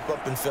can step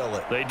up and fill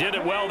it. They did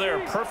it well there.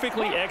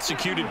 Perfectly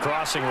executed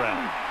crossing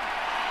route.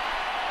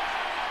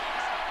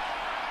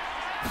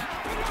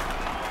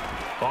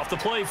 Off the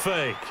play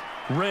fake.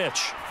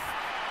 Rich.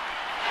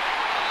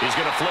 He's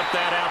going to flip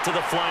that out to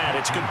the flat.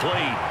 It's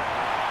complete.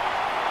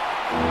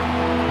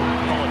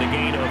 Calling a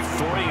gain of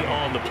 3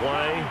 on the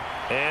play.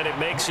 And it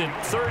makes it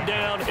 3rd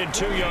down and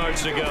 2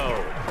 yards to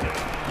go.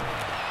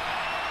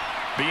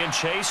 Being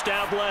chased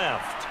out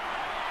left.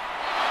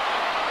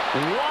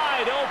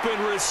 Wide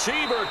open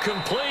receiver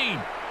complete.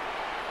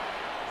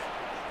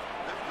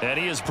 And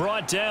he is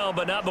brought down,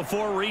 but not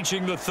before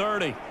reaching the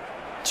 30.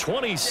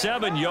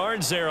 27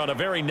 yards there on a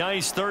very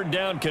nice 3rd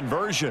down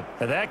conversion.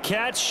 And that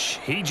catch,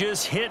 he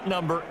just hit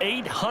number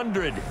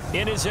 800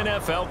 in his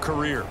NFL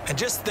career. And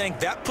just think,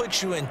 that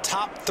puts you in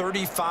top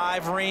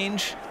 35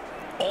 range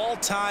all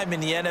time in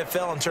the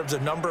NFL in terms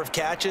of number of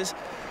catches.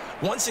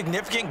 One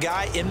significant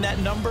guy in that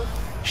number,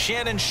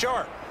 Shannon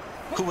Sharp,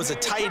 who was a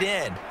tight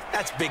end.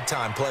 That's big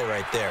time play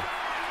right there.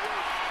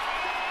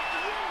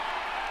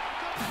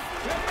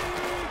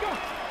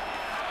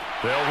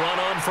 They'll run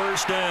on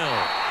 1st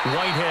down.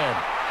 Whitehead.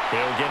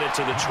 He'll get it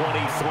to the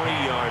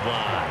 23-yard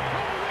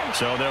line.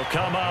 So they'll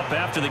come up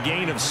after the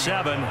gain of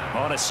 7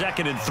 on a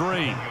 2nd and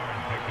 3.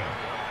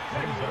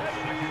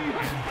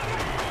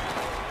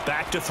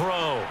 Back to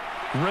throw.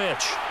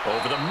 Rich.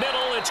 Over the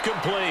middle. It's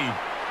complete.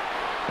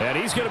 And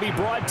he's going to be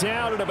brought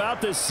down at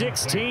about the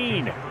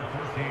 16.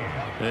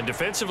 And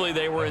defensively,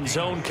 they were in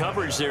zone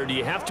coverage there. Do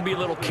you have to be a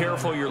little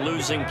careful? You're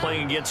losing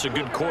playing against a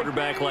good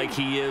quarterback like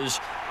he is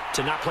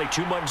to not play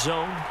too much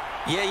zone?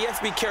 Yeah, you have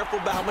to be careful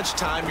about how much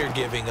time you're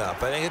giving up.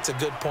 I think it's a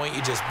good point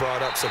you just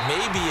brought up. So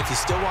maybe if you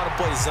still want to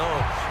play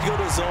zone, you go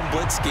to a zone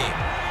blitz scheme,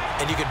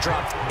 and you can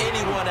drop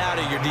anyone out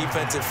of your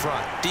defensive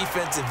front.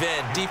 Defensive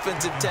end,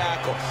 defensive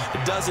tackle.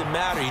 It doesn't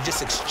matter. You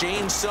just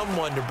exchange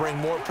someone to bring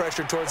more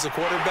pressure towards the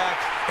quarterback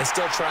and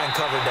still try and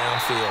cover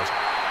downfield.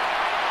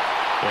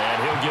 And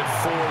he'll get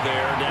 4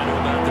 there, down to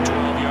about the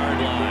 12-yard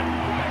line.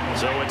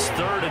 So it's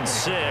 3rd and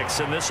 6,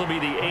 and this will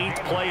be the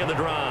 8th play of the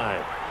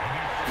drive.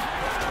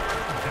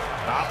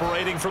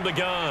 Operating from the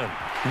gun.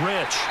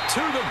 Rich to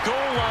the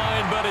goal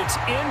line, but it's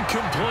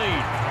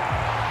incomplete.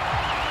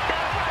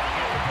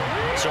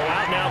 So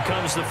out now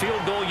comes the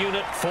field goal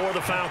unit for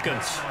the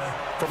Falcons.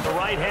 From the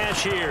right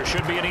hash here,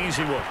 should be an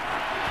easy one.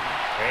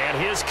 And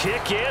his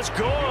kick is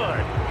good.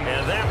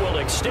 And that will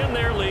extend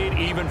their lead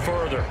even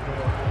further.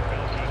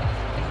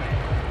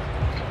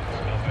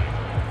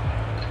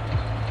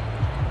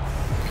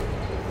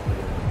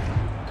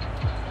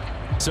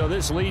 So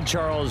this lead,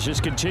 Charles,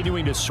 just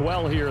continuing to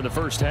swell here in the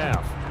 1st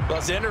half. Well,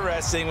 it's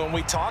interesting. When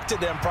we talked to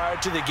them prior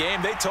to the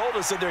game, they told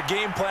us that their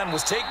game plan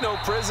was take no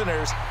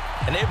prisoners,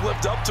 and they've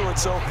lived up to it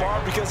so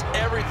far because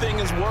everything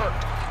has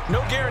worked.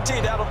 No guarantee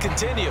that'll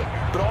continue,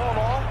 but all in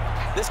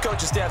all, this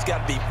coaching staff's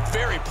got to be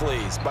very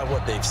pleased by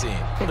what they've seen.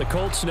 Well, the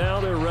Colts now,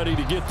 they're ready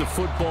to get the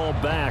football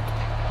back.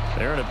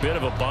 They're in a bit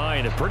of a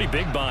bind, a pretty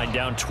big bind,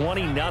 down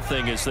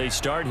 20-0 as they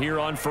start here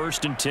on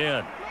 1st and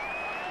 10.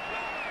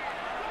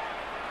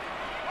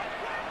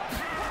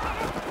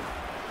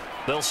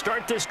 They'll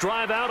start this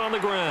drive out on the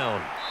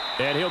ground.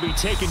 And he'll be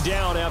taken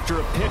down after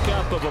a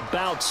pickup of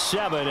about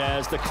 7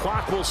 as the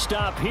clock will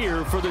stop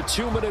here for the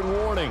 2-minute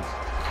warning.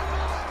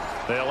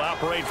 They'll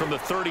operate from the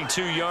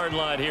 32-yard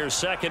line here,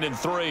 2nd and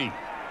 3.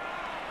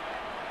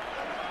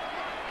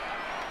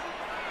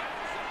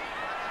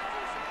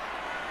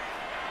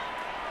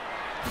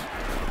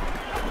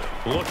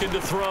 Looking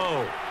to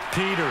throw.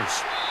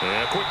 Peters.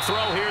 A quick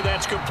throw here.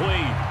 That's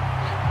complete.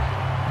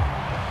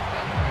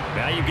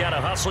 Now you've got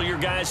to hustle your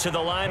guys to the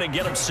line and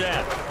get them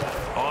set.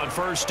 On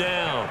first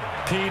down,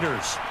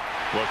 Peters.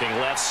 Looking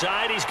left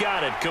side. He's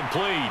got it.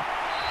 Complete.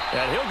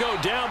 And he'll go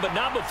down, but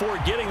not before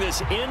getting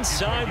this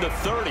inside the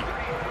 30.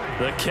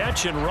 The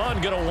catch and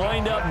run going to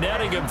wind up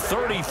netting him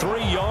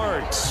 33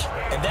 yards.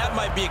 And that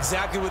might be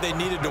exactly what they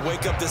needed to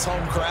wake up this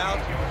home crowd.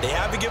 They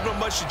haven't given them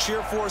much to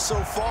cheer for so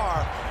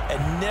far,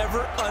 and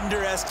never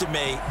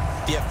underestimate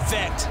the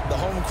effect the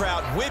home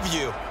crowd with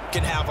you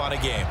can have on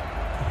a game.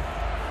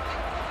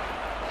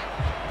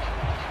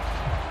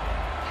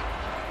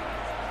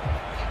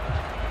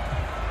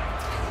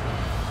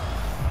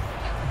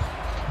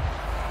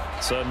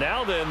 So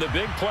now then, the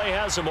big play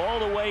has them all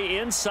the way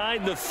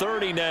inside the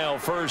 30 now,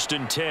 1st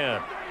and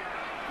 10.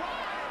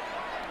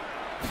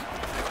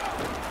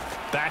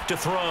 Back to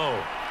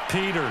throw.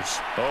 Peters.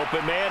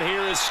 Open man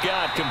here is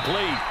Scott.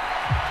 Complete.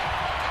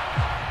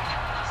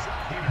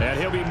 And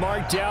he'll be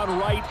marked down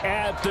right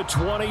at the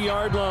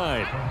 20-yard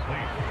line.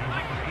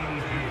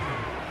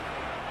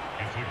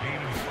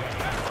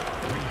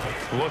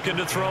 Looking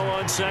to throw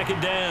on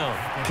 2nd down.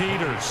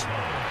 Peters.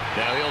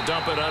 Now he'll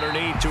dump it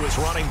underneath to his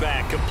running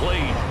back.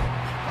 Complete.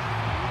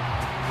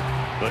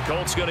 The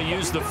Colts going to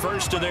use the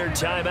first of their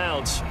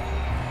timeouts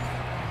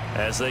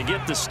as they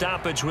get the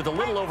stoppage with a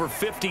little over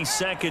 50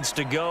 seconds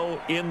to go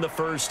in the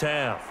first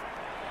half.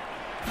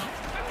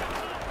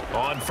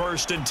 On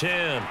 1st and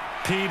 10,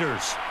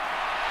 Peters.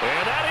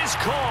 And that is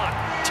caught.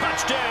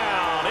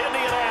 Touchdown,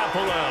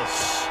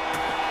 Indianapolis.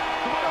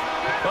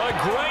 A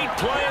great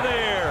play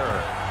there.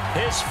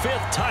 His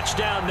 5th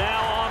touchdown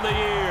now on the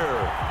year.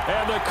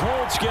 And the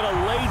Colts get a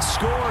late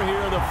score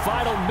here in the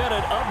final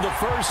minute of the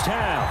first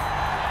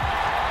half.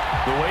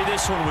 The way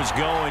this one was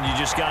going, you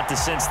just got the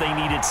sense they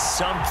needed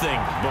something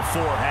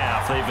before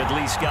half. They've at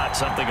least got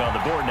something on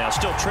the board now.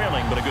 Still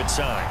trailing, but a good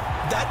sign.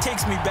 That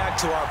takes me back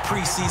to our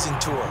preseason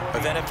tour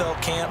of NFL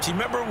camps. You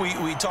remember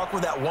we talked with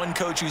that one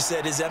coach who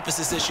said his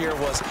emphasis this year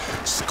was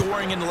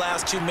scoring in the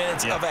last 2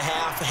 minutes of a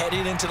half,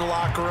 heading into the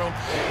locker room.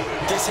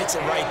 This hits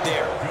it right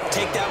there.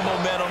 Take that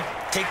momentum,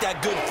 take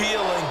that good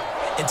feeling,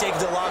 and take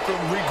it to the locker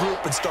room, regroup,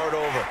 and start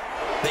over.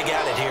 They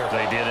got it here.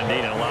 They did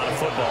indeed. A lot of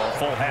football, a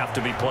full half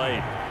to be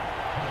played.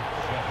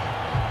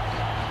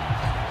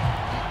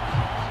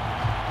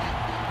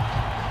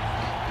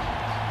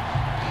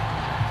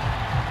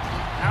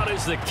 Out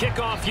is the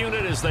kickoff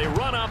unit as they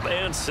run up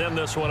and send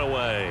this one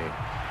away.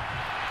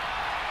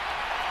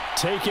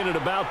 Taking it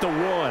about the 1.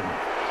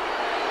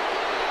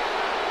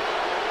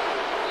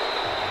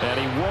 And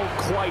he won't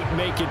quite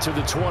make it to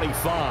the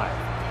 25.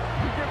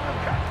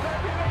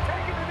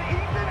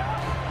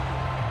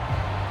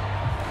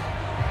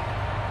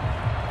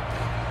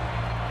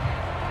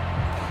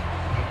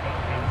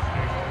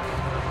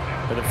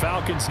 And the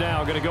Falcons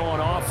now going to go on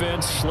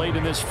offense late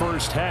in this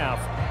first half.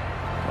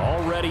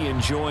 Already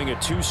enjoying a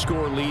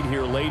 2-score lead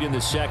here late in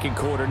the second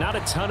quarter. Not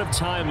a ton of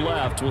time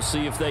left. We'll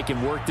see if they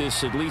can work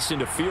this at least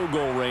into field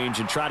goal range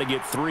and try to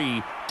get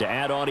 3 to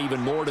add on even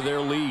more to their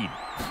lead.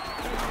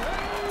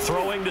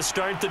 Throwing to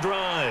start the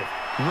drive.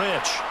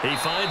 Rich. He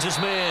finds his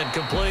man.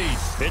 Complete.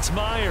 It's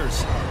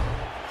Myers.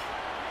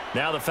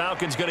 Now the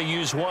Falcons going to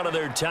use one of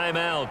their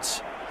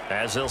timeouts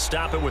as they'll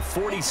stop it with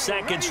 40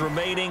 seconds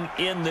remaining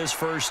in this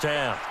first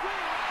half.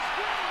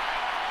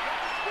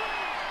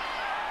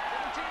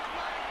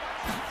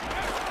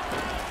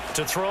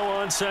 To throw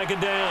on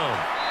 2nd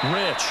down.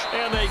 Rich.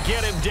 And they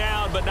get him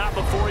down, but not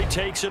before he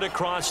takes it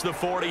across the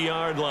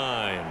 40-yard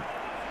line.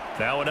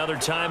 Now another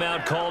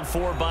timeout called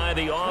for by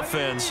the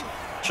offense.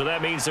 So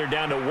that means they're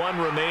down to 1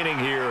 remaining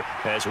here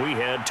as we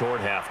head toward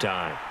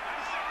halftime.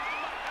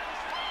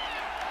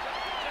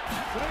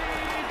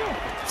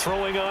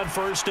 Throwing on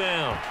 1st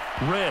down.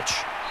 Rich.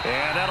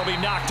 And that'll be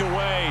knocked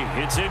away.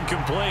 It's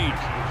incomplete.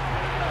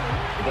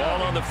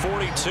 Ball on the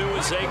 42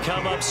 as they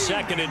come up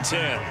 2nd and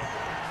 10.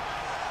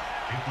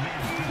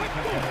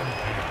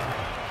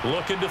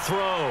 Looking to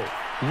throw.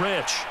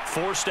 Rich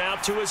forced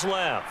out to his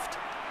left.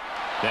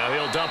 Now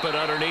he'll dump it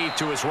underneath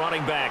to his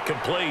running back.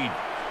 Complete.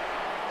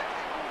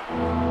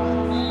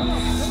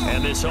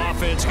 And this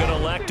offense going to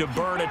elect to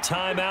burn a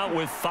timeout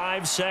with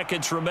 5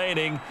 seconds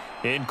remaining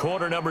in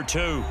quarter number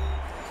 2.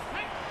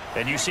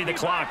 And you see the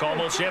clock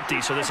almost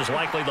empty, so this is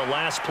likely the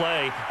last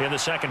play in the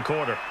second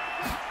quarter.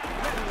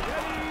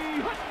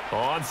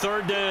 On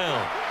 3rd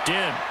down,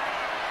 Dent.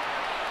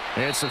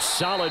 And some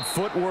solid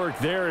footwork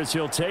there as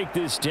he'll take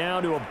this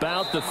down to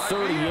about the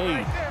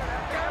 38.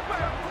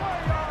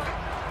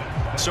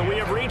 So we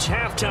have reached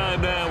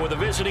halftime now with the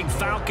visiting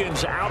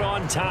Falcons out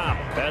on top.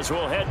 As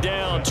we'll head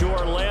down to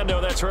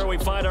Orlando, that's where we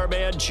find our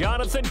man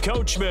Jonathan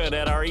Coachman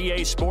at our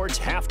EA Sports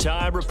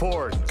Halftime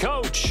Report.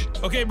 Coach.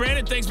 Okay,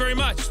 Brandon, thanks very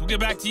much. We'll get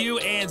back to you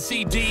and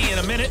CD in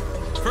a minute.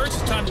 First,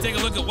 it's time to take a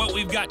look at what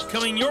we've got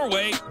coming your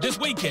way this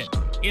weekend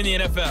in the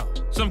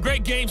NFL. Some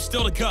great games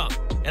still to come.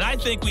 And I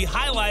think we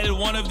highlighted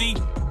one of the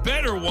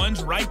better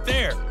ones right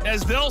there,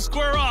 as they'll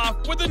square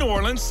off with the New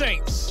Orleans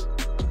Saints.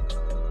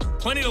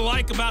 plenty to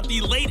like about the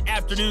late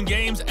afternoon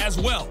games as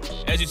well.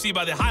 As you see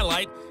by the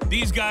highlight,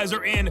 these guys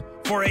are in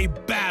for a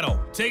battle,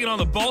 taking on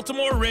the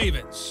Baltimore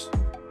Ravens.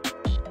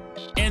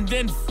 And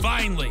then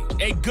finally,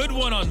 a good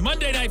one on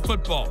Monday Night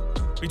Football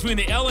between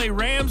the LA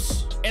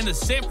Rams and the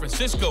San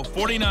Francisco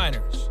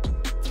 49ers.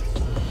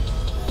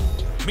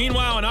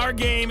 Meanwhile, in our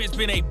game, it's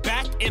been a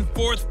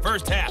back-and-forth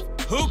first half.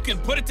 Who can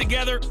put it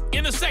together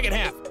in the second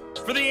half?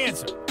 For the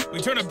answer,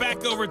 we turn it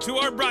back over to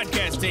our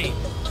broadcast team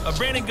of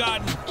Brandon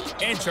Godden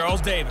and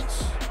Charles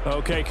Davis.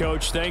 Okay,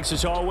 Coach, thanks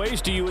as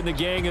always to you and the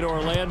gang in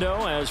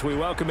Orlando as we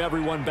welcome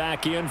everyone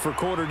back in for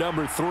quarter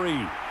number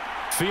 3.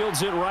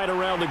 Fields it right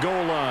around the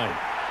goal line.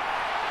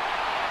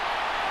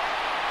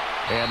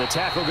 And the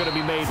tackle going to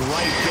be made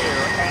right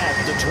there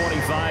at the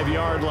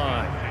 25-yard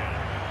line.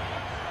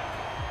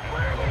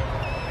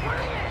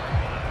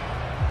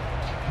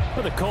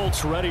 Well, the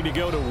Colts ready to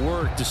go to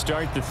work to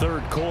start the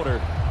third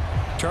quarter.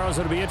 Charles,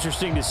 it'll be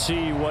interesting to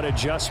see what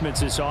adjustments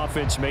this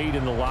offense made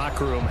in the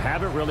locker room.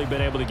 Haven't really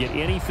been able to get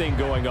anything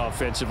going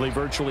offensively,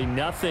 virtually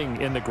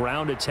nothing in the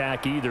ground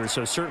attack either.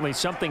 So certainly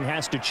something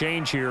has to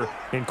change here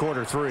in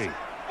quarter 3.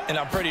 And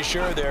I'm pretty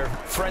sure their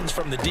friends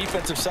from the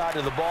defensive side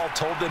of the ball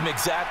told them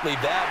exactly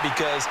that,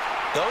 because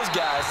those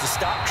guys, the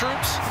stop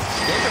troops,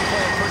 they've been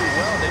playing pretty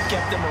well. They've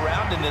kept them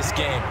around in this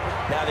game.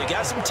 Now they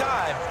got some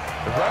time.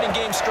 The running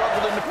game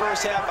struggled in the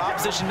first half.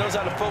 Opposition knows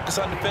how to focus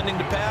on defending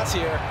the pass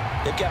here.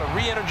 They've got to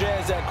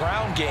re-energize that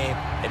ground game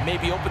and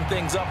maybe open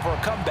things up for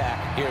a comeback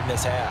here in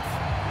this half.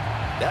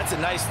 That's a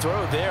nice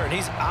throw there, and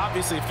he's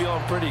obviously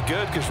feeling pretty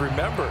good because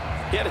remember,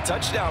 he had a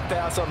touchdown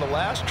pass on the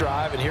last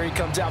drive, and here he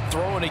comes out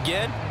throwing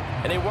again.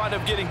 And they wind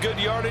up getting good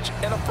yardage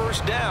and a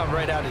first down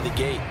right out of the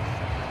gate.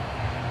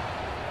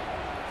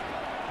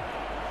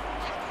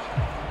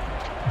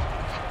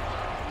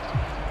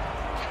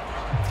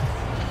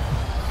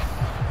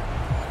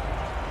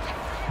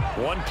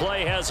 One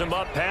play has him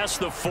up past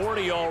the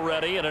 40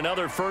 already, and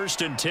another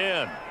 1st and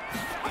 10.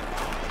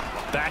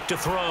 Back to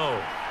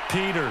throw.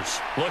 Peters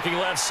looking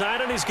left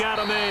side, and he's got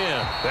a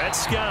man.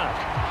 That's Scott.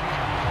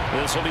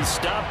 This will be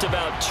stopped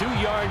about 2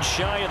 yards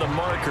shy of the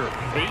marker.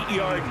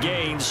 8-yard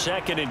gain,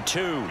 2nd and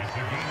 2.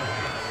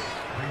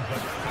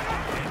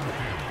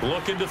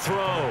 Looking to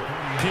throw.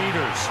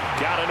 Peters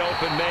got an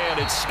open man.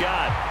 It's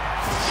Scott.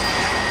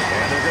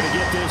 And they're going to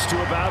get this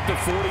to about the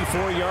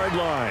 44-yard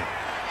line.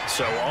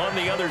 So on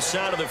the other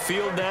side of the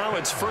field now,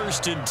 it's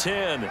 1st and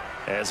 10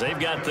 as they've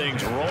got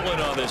things rolling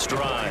on this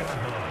drive.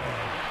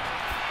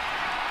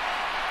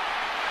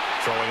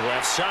 Throwing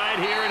left side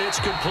here, and it's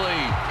complete.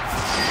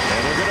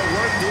 And they're going to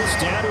work this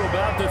down to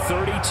about the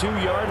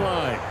 32-yard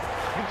line.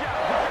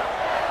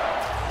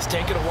 It's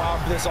taken a while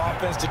for this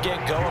offense to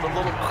get going. A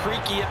little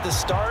creaky at the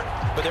start,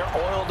 but they're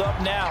oiled up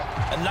now.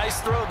 A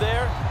nice throw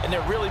there, and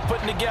they're really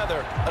putting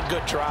together a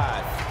good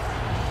drive.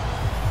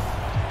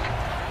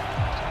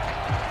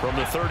 From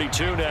the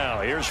 32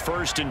 now, here's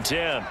 1st and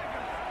 10.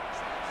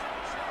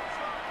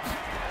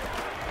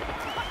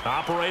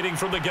 Operating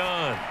from the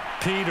gun.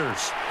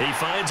 Peters, he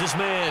finds his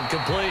man,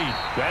 complete.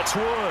 That's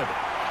Wood.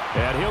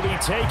 And he'll be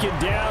taken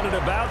down at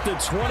about the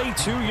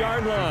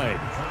 22-yard line.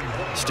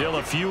 Still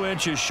a few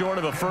inches short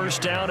of a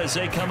first down as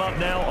they come up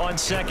now on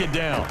 2nd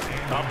down.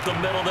 Up the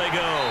middle they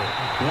go.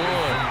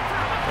 Wood.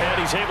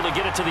 And he's able to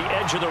get it to the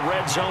edge of the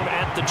red zone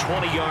at the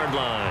 20-yard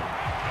line.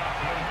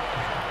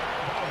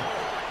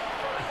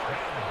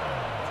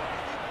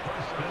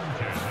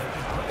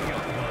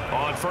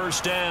 On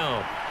 1st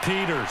down,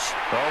 Peters.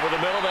 Over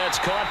the middle, that's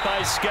caught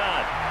by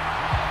Scott.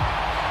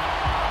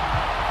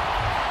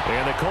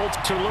 And the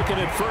Colts are looking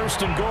at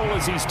 1st and goal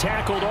as he's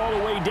tackled all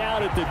the way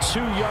down at the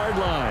 2-yard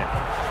line.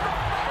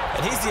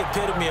 And he's the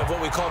epitome of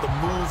what we call the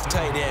move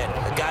tight end,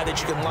 a guy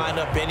that you can line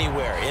up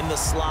anywhere, in the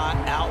slot,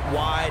 out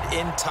wide,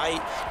 in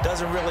tight,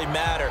 doesn't really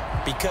matter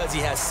because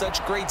he has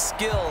such great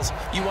skills.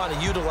 You want to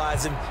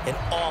utilize him in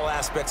all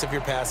aspects of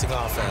your passing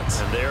offense.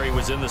 And there he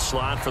was in the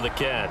slot for the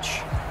catch.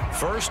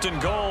 1st and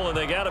goal, and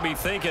they got to be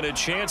thinking a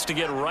chance to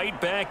get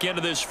right back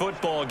into this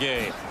football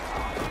game.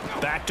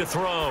 Back to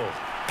throw.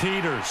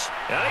 Peters.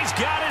 And he's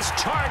got his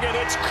target.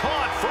 It's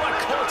caught for a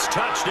Colts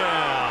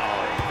touchdown.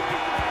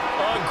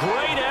 A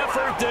great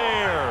effort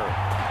there.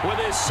 With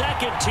his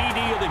 2nd TD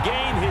of the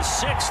game, his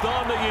 6th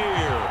on the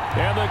year.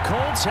 And the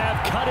Colts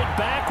have cut it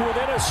back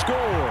within a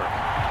score.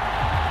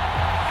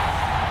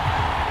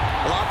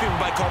 A lot of people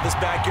might call this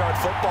backyard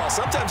football.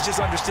 Sometimes just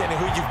understanding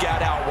who you've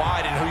got out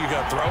wide and who you're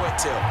going to throw it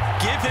to.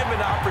 Give him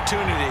an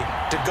opportunity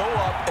to go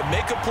up and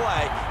make a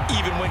play,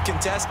 even when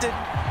contested.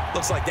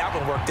 Looks like that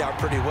one worked out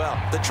pretty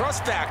well. The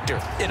trust factor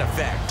in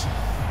effect.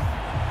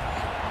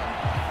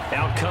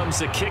 Out comes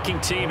the kicking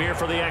team here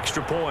for the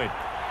extra point.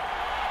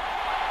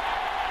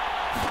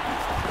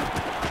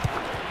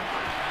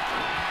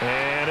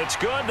 And it's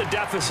good. The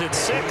deficit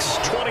 6,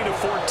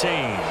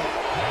 20-14.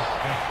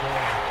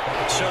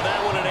 So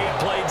that one, an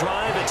 8-play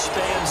drive. It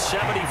spans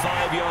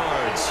 75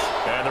 yards.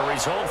 And the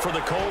result for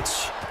the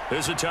Colts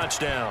is a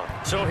touchdown.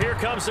 So here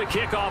comes the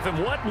kickoff,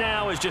 and what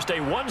now is just a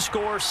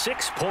one-score,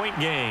 6-point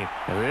game.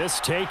 This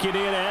taken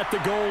in at the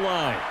goal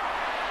line.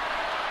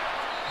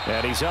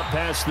 And he's up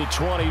past the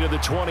 20 to the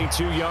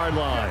 22-yard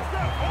line.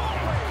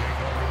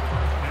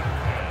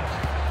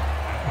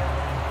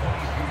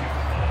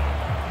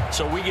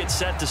 So we get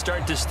set to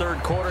start this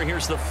third quarter.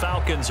 Here's the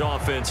Falcons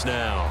offense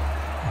now.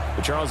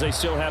 But Charles, they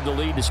still have the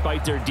lead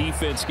despite their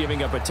defense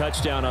giving up a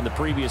touchdown on the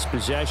previous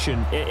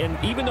possession. And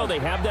even though they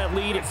have that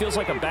lead, it feels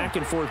like a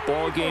back-and-forth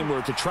ball game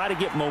where to try to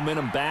get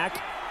momentum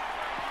back,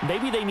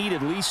 maybe they need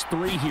at least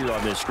 3 here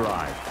on this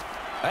drive.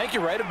 I think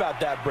you're right about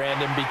that,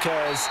 Brandon,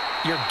 because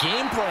your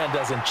game plan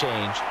doesn't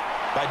change.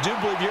 But I do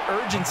believe your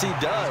urgency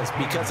does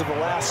because of the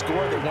last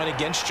score that went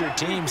against your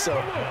team.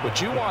 So what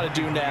you want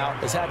to do now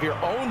is have your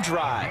own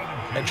drive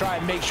and try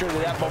and make sure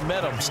that that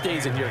momentum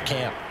stays in your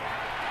camp.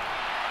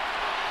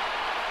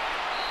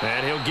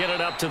 And he'll get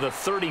it up to the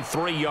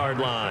 33-yard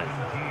line.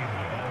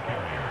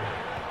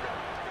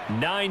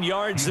 9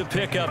 yards to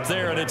pick up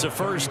there, and it's a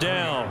first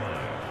down.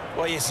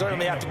 Well, you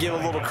certainly have to give a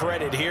little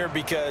credit here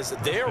because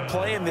they're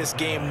playing this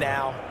game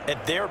now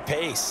at their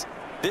pace.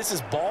 This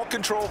is ball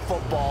control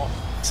football,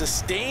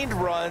 sustained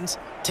runs,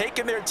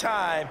 taking their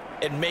time,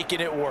 and making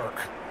it work.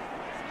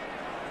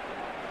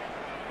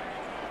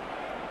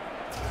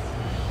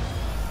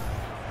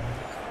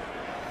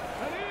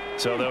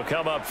 So they'll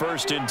come up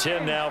 1st and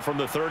 10 now from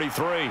the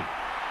 33.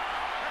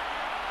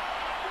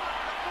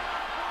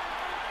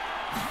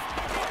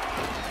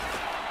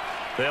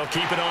 They'll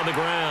keep it on the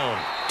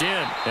ground.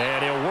 Dent,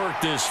 and he'll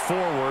work this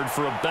forward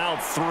for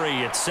about 3.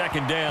 It's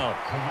 2nd down.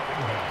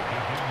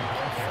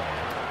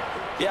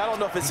 Yeah, I don't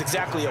know if it's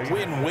exactly a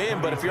win-win,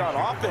 but if you're on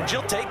offense,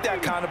 you'll take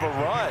that kind of a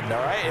run,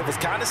 all right? It was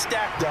kind of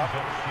stacked up,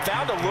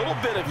 found a little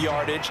bit of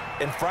yardage,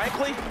 and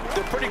frankly,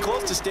 they're pretty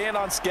close to staying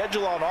on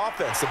schedule on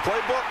offense. The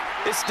playbook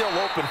is still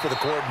open for the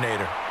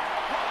coordinator.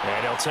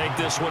 And he'll take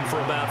this one for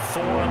about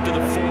 4 up to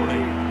the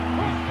 40.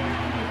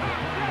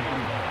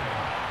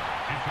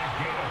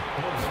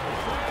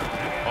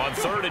 On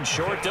 3rd and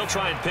short, they'll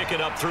try and pick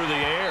it up through the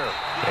air.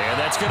 And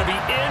that's going to be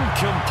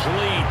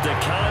incomplete. The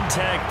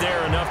contact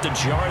there enough to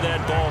jar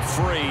that ball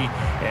free,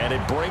 and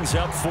it brings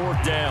up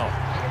 4th down.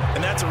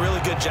 And that's a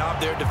really good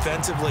job there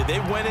defensively. They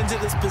went into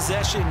this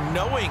possession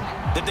knowing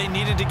that they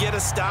needed to get a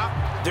stop.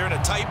 They're in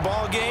a tight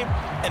ball game,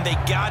 and they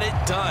got it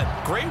done.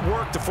 Great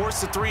work to force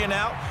the 3 and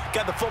out.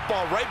 Got the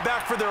football right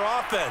back for their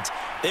offense.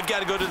 They've got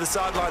to go to the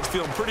sidelines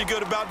feeling pretty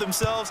good about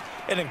themselves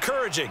and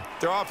encouraging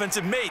their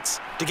offensive mates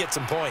to get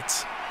some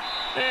points.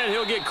 And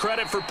he'll get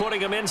credit for putting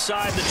him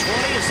inside the 20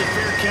 as the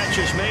fair catch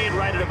is made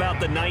right at about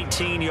the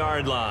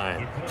 19-yard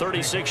line.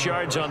 36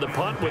 yards on the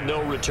punt with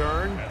no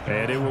return.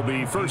 And it will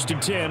be 1st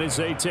and 10 as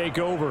they take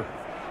over.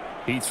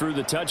 He threw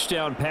the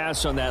touchdown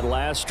pass on that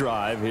last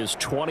drive, his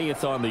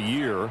 20th on the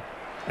year.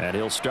 And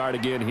he'll start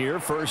again here,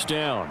 1st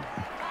down.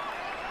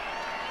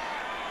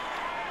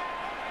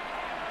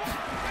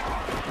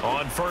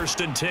 On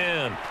 1st and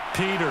 10,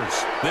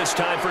 Peters. This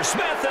time for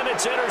Smith, and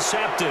it's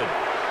intercepted.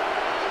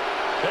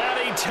 And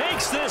he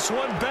takes this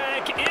one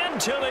back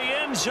into the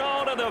end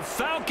zone, and the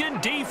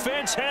Falcon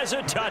defense has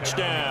a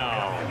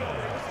touchdown.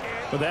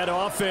 But that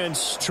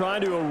offense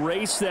trying to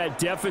erase that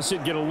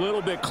deficit, get a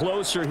little bit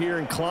closer here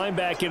and climb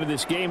back into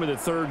this game in the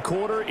 3rd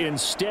quarter.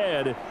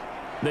 Instead,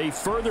 they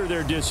further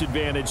their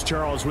disadvantage,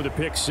 Charles, with a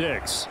pick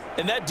 6.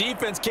 And that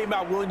defense came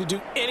out willing to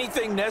do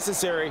anything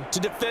necessary to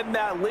defend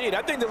that lead.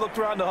 I think they looked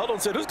around the huddle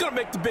and said, who's going to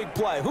make the big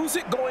play? Who's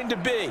it going to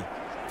be?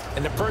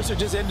 And the person who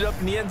just ended up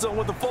in the end zone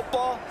with the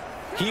football,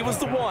 he was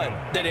the one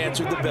that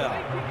answered the bell.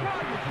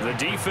 The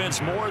defense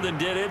more than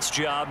did its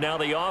job. Now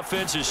the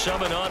offense is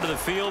summoned onto the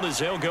field as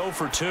they'll go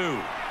for 2.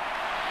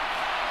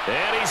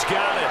 And he's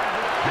got it.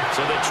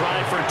 So they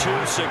try for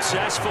 2,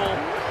 successful.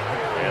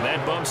 And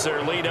that bumps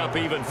their lead up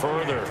even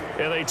further.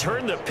 And they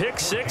turn the pick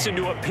 6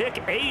 into a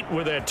pick 8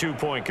 with that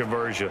 2-point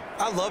conversion.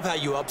 I love how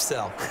you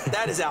upsell.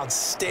 That is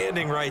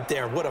outstanding right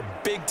there. What a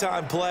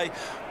big-time play.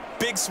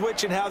 Big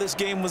switch in how this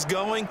game was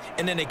going,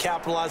 and then they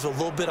capitalized a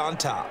little bit on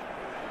top.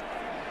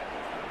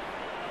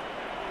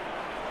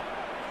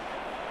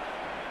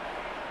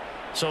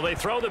 So they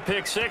throw the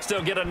pick 6.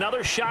 They'll get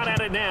another shot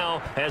at it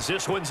now as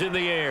this one's in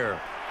the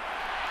air.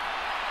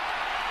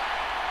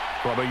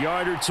 From a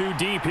yard or 2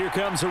 deep, here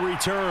comes a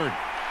return.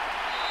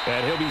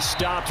 And he'll be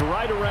stopped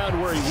right around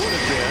where he would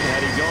have been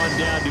had he gone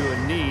down to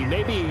a knee,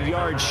 maybe a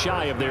yard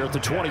shy of there at the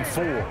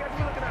 24.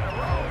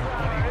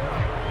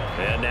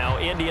 And now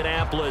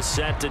Indianapolis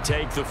set to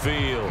take the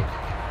field.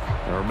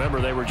 Now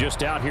remember, they were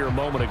just out here a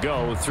moment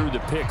ago through the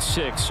pick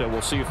 6, so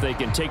we'll see if they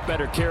can take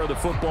better care of the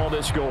football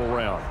this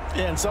go-around.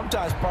 And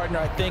sometimes, partner,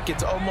 I think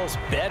it's almost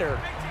better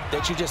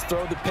that you just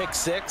throw the pick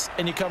 6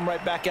 and you come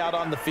right back out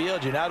on the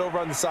field. You're not over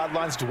on the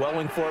sidelines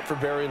dwelling for it for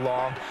very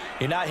long.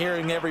 You're not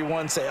hearing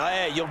everyone say, oh,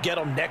 hey, you'll get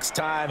them next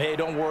time. Hey,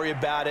 don't worry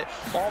about it.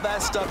 All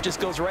that stuff just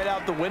goes right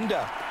out the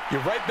window.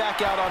 You're right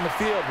back out on the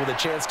field with a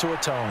chance to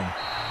atone.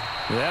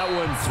 That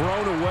one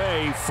thrown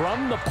away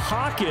from the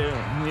pocket.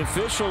 The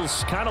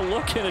officials kind of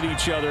looking at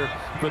each other,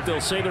 but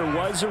they'll say there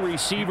was a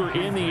receiver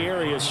in the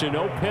area, so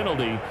no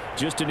penalty,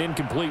 just an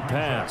incomplete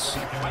pass.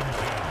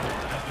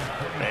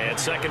 And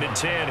 2nd and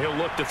 10, he'll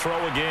look to throw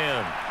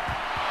again.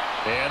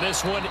 And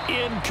this one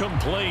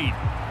incomplete.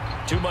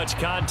 Too much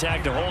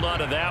contact to hold on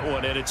to that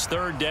one, and it's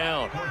third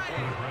down.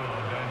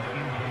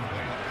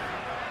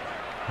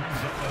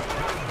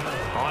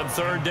 On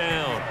third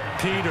down,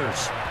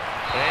 Peters.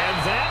 And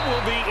that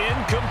will be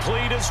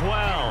incomplete as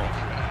well.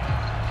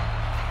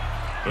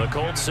 The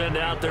Colts send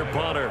out their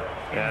punter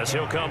as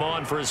he'll come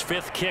on for his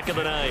 5th kick of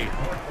the night.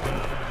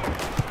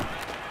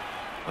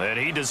 And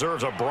he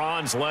deserves a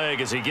bronze leg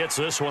as he gets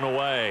this one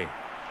away.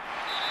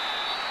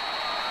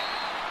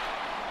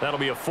 That'll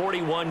be a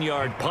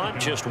 41-yard punt,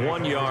 just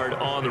 1 yard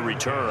on the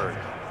return.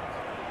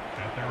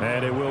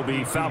 And it will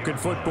be Falcon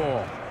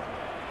football.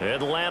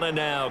 Atlanta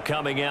now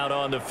coming out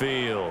on the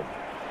field.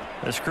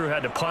 This crew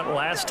had to punt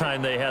last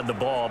time they had the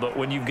ball, but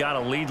when you've got a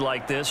lead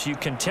like this, you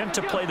content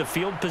to play the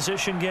field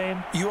position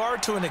game? You are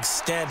to an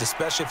extent,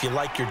 especially if you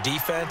like your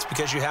defense,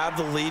 because you have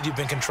the lead, you've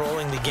been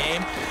controlling the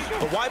game.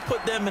 But why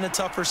put them in a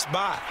tougher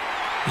spot?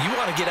 You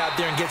want to get out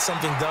there and get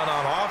something done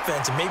on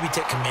offense and maybe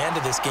take command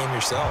of this game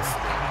yourself.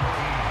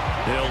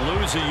 They'll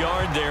lose a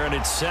yard there, and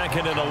it's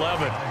 2nd and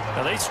 11.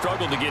 Now, they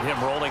struggled to get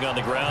him rolling on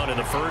the ground in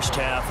the first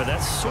half, and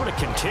that's sort of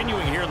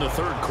continuing here in the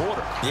third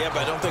quarter. Yeah, but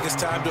I don't think it's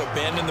time to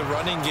abandon the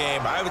running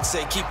game. I would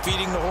say keep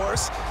feeding the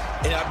horse,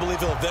 and I believe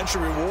he'll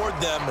eventually reward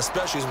them,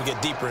 especially as we get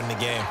deeper in the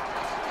game.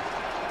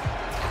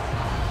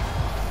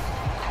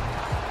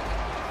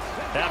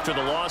 After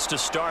the loss to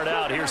start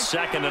out, here's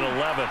 2nd and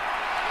 11.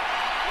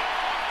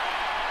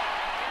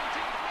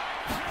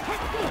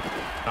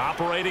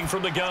 Operating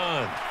from the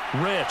gun.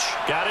 Rich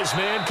got his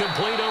man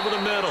complete over the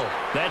middle.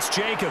 That's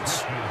Jacobs.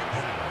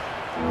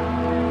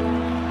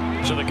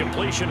 So the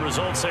completion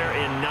results there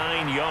in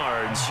 9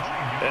 yards.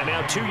 And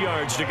now 2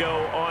 yards to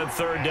go on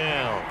third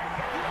down.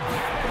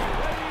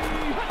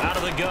 Out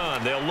of the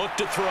gun, they'll look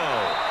to throw.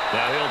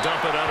 Now he'll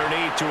dump it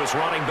underneath to his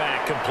running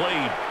back,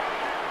 complete.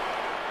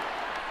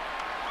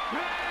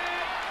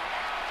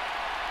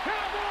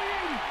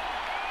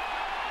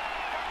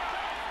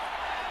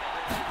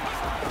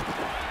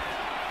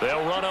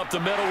 They'll run up the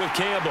middle with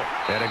Campbell.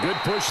 And a good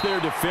push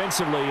there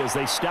defensively as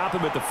they stop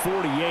him at the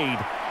 48.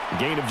 A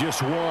gain of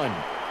just 1.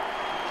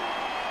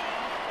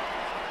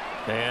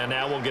 And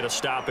now we'll get a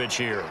stoppage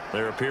here.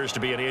 There appears to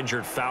be an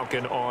injured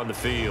Falcon on the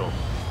field.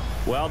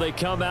 While they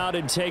come out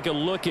and take a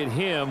look at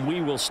him,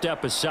 we will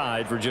step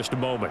aside for just a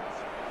moment.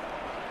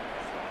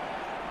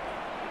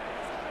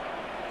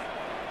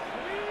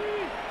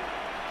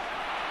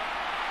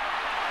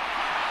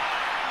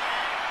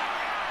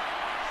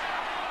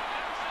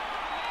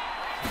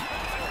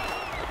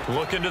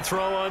 Looking to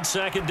throw on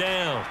second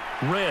down.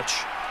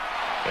 Rich.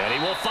 And he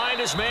will find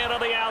his man on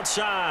the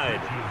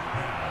outside.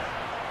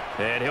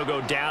 And he'll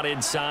go down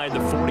inside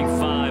the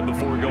 45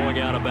 before going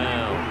out of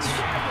bounds.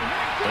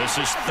 This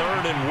is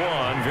 3rd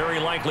and 1. Very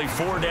likely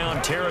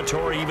 4-down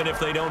territory, even if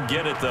they don't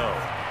get it, though.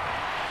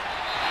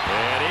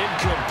 And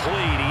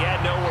incomplete. He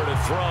had nowhere to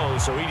throw,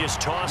 so he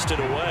just tossed it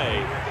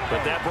away.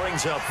 But that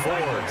brings up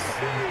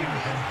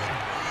 4th.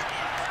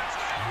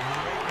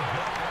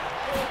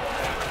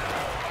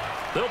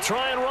 They'll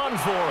try and run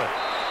for it.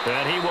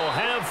 And he will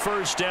have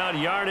first down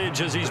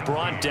yardage as he's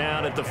brought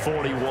down at the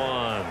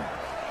 41.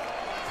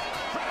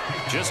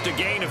 Just a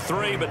gain of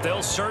 3, but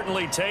they'll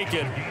certainly take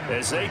it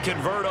as they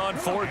convert on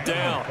 4th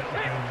down.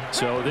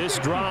 So this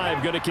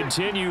drive going to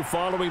continue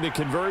following the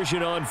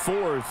conversion on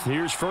 4th.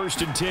 Here's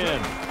 1st and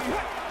 10.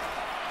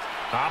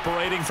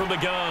 Operating from the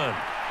gun.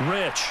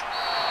 Rich.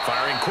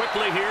 Firing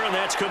quickly here, and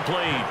that's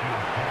complete.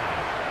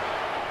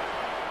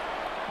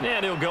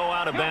 And he'll go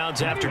out of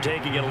bounds after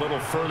taking it a little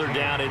further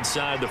down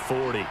inside the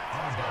 40.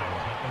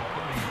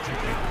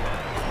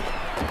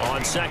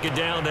 On second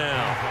down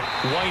now,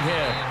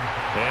 Whitehead.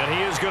 And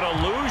he is going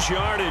to lose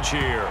yardage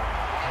here.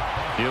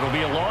 It'll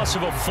be a loss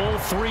of a full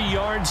 3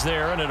 yards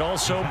there, and it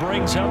also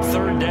brings up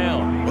 3rd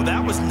down. Well,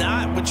 that was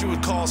not what you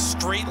would call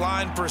straight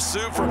line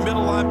pursuit for a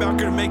middle linebacker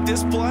to make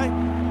this play.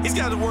 He's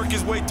got to work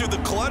his way through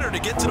the clutter to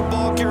get to the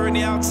ball carrier on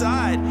the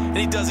outside, and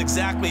he does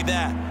exactly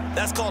that.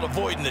 That's called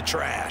avoiding the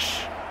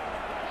trash.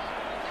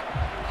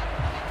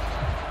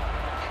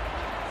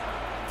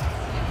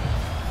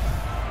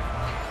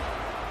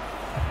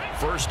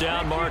 First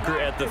down marker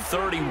at the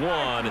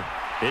 31.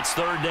 It's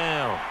 3rd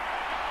down.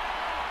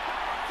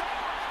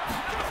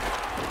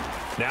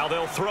 Now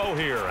they'll throw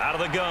here out of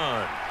the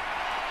gun.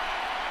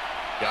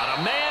 Got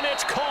a man.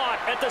 It's caught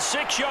at the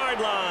 6-yard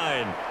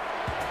line.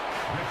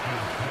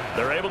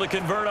 They're able to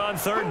convert on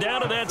 3rd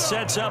down, and that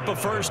sets up a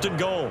 1st and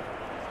goal.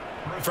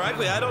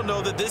 Frankly, I don't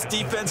know that this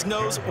defense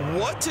knows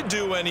what to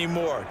do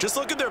anymore. Just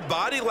look at their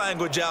body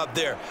language out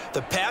there.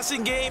 The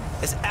passing game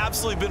has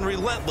absolutely been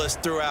relentless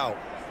throughout.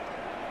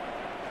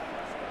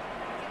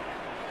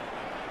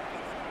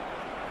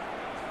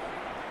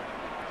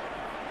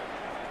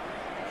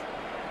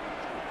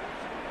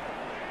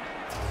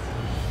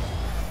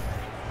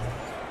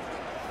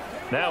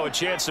 Now a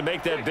chance to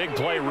make that big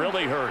play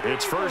really hurt.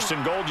 It's 1st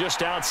and goal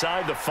just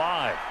outside the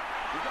 5.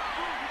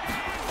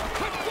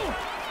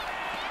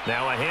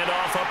 Now a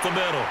handoff up the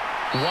middle.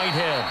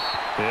 Whitehead.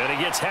 And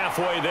he gets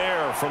halfway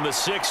there from the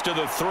 6 to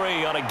the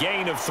 3 on a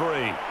gain of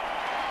 3.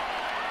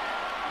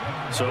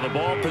 So the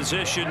ball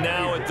position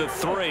now at the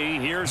 3.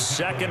 Here's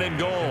 2nd and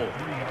goal.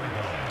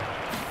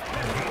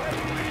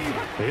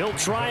 He'll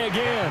try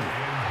again.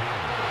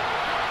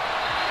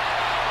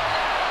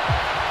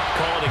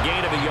 Call it a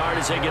gain of a yard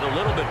as they get a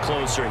little bit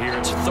closer here.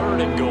 It's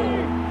 3rd and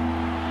goal.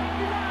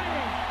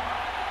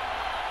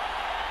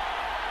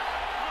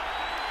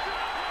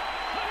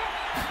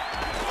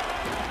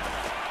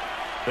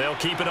 They'll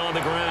keep it on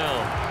the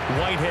ground.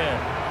 Whitehead.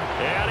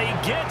 And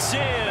he gets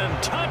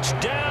in.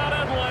 Touchdown,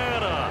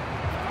 Atlanta.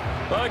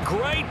 A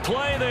great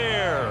play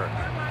there.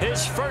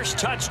 His first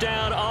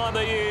touchdown on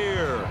the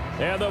year.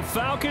 And the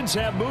Falcons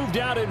have moved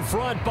out in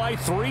front by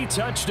 3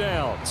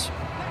 touchdowns.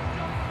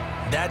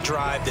 That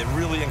drive that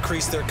really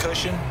increased their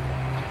cushion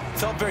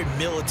felt very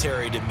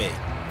military to me.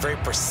 Very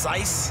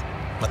precise,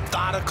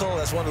 methodical.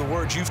 That's one of the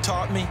words you've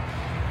taught me.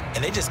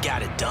 And they just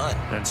got it done.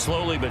 And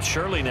slowly but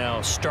surely now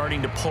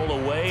starting to pull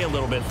away a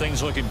little bit.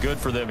 Things looking good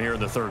for them here in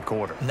the 3rd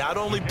quarter. Not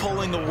only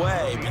pulling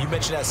away, but you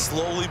mentioned that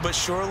slowly but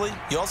surely.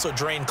 You also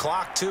drain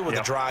clock, too, with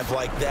a drive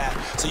like that.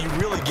 So you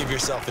really give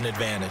yourself an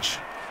advantage.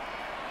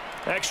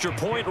 Extra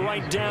point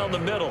right down the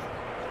middle.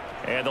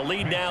 And the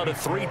lead now to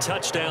 3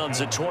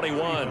 touchdowns at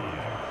 21.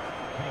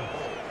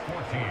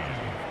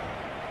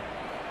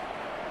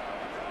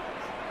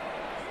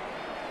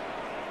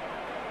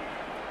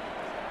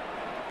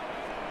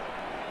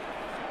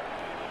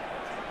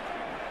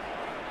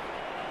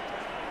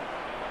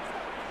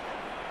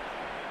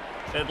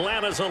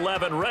 Atlanta's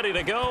 11 ready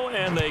to go,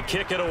 and they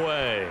kick it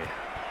away.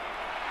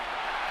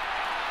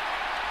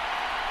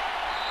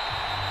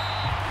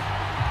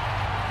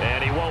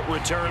 And he won't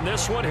return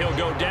this one. He'll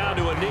go down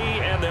to a knee,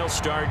 and they'll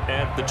start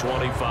at the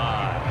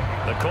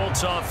 25. The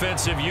Colts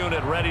offensive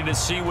unit ready to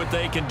see what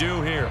they can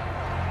do here.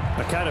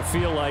 I kind of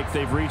feel like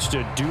they've reached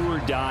a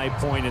do-or-die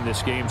point in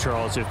this game,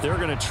 Charles. If they're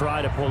going to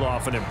try to pull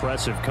off an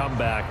impressive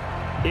comeback,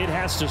 it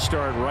has to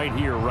start right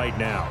here, right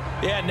now.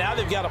 Yeah, now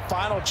they've got a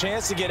final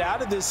chance to get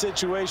out of this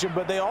situation,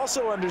 but they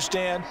also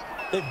understand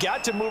they've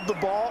got to move the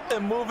ball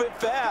and move it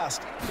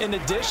fast. In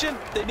addition,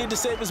 they need to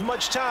save as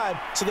much time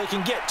so they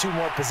can get 2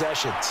 more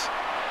possessions.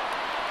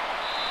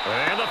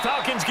 And the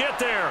Falcons get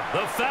there.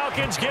 The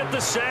Falcons get the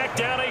sack.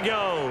 Down he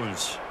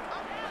goes.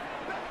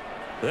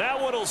 That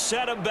one will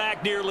set him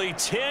back nearly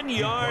 10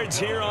 yards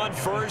here on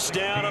 1st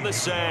down on the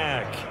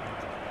sack.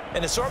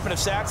 An assortment of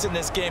sacks in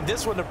this game.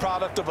 This one the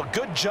product of a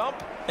good jump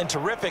and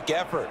terrific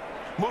effort.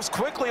 Moves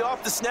quickly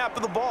off the snap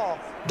of the ball.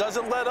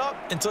 Doesn't let up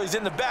until he's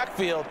in the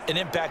backfield and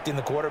impacting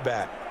the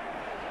quarterback.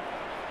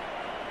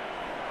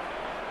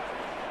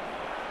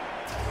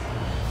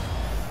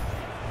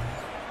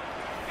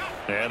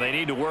 And they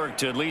need to work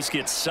to at least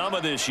get some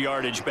of this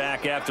yardage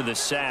back after the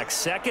sack.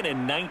 2nd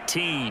and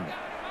 19.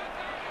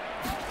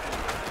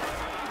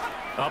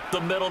 Up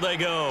the middle they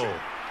go.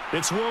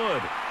 It's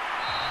Wood.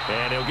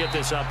 And he'll get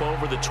this up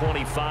over the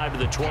 25 to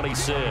the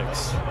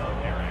 26.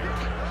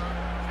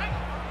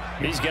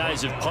 These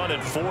guys have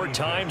punted 4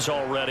 times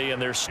already, and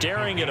they're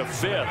staring at a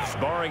 5th,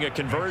 barring a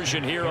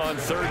conversion here on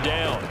 3rd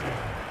down.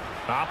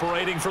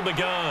 Operating from the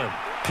gun,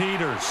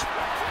 Peters.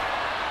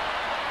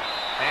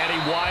 And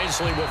he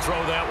wisely will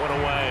throw that one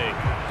away.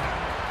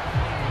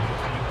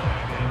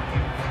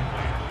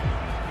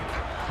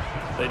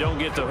 They don't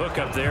get the hook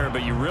up there,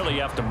 but you really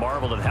have to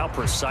marvel at how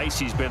precise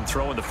he's been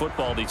throwing the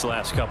football these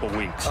last couple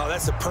weeks. Oh,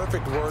 that's the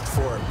perfect word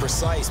for it,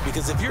 precise,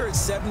 because if you're at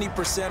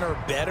 70% or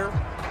better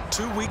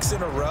 2 weeks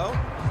in a row,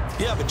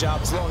 you have a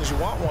job as long as you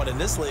want one in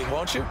this league,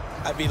 won't you?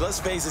 I mean, let's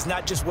face it, it's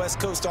not just West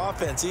Coast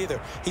offense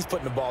either. He's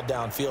putting the ball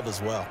downfield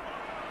as well.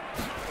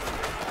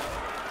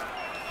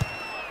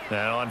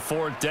 Now on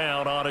 4th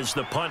down, on is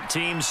the punt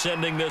team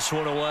sending this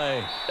one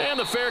away. And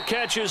the fair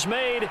catch is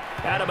made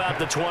at about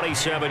the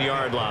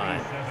 27-yard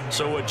line.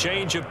 So a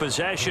change of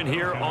possession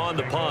here on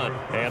the punt.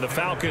 And the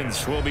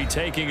Falcons will be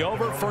taking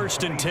over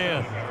 1st and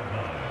 10.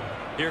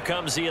 Here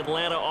comes the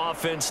Atlanta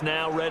offense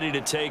now ready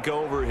to take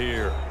over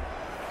here.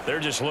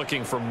 They're just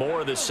looking for more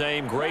of the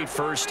same. Great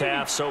first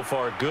half so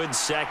far. Good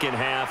second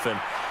half. And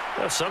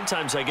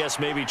sometimes, I guess,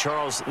 maybe,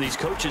 Charles, these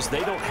coaches, they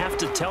don't have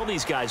to tell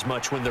these guys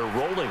much when they're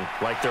rolling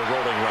like they're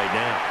rolling right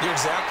now. You're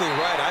exactly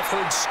right. I've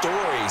heard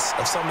stories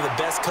of some of the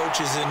best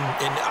coaches in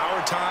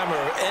our time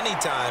or any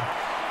time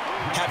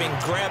having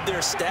grabbed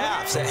their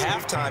staffs at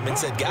halftime and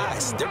said,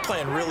 guys, they're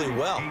playing really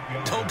well.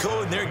 Don't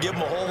go in there and give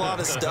them a whole lot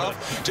of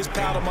stuff. Just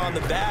pat them on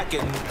the back.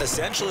 And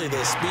essentially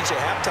the speech at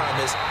halftime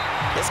is,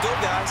 let's go,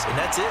 guys. And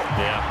that's it.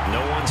 Yeah,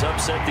 no one's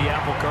upset the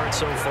apple cart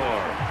so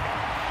far.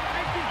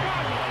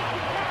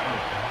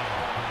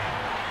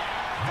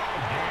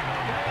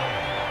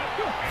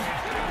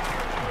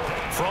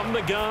 From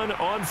the gun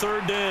on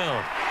 3rd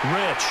down.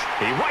 Rich.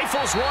 He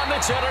rifles one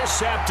that's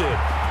intercepted.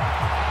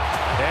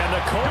 And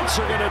the Colts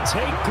are going to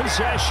take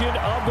possession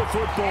of the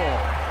football.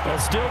 Well,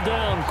 still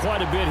down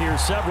quite a bit here,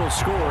 several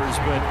scores,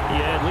 but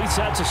yeah, at least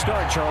that's a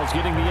start, Charles,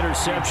 getting the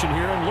interception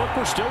here. And look,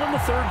 we're still in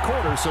the 3rd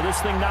quarter, so this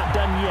thing not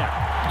done yet.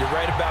 You're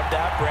right about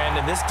that,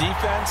 Brandon. This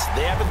defense,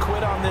 they haven't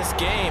quit on this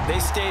game.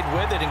 They stayed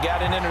with it and got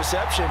an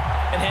interception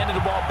and handed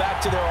the ball back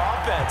to their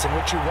offense. And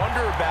what you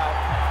wonder about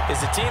is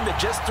the team that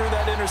just threw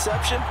that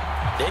interception.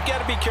 They've got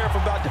to be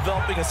careful about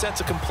developing a sense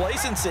of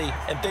complacency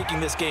and thinking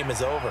this game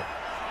is over.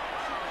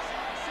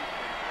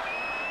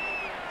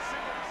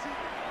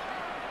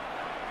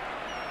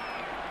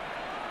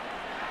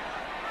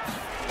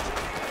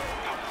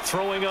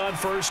 Throwing on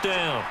first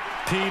down.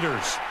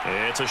 Peters.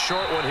 It's a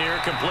short one here,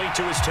 complete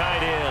to his tight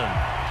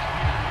end.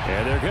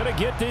 And they're going to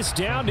get this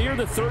down near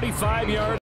the 35-yard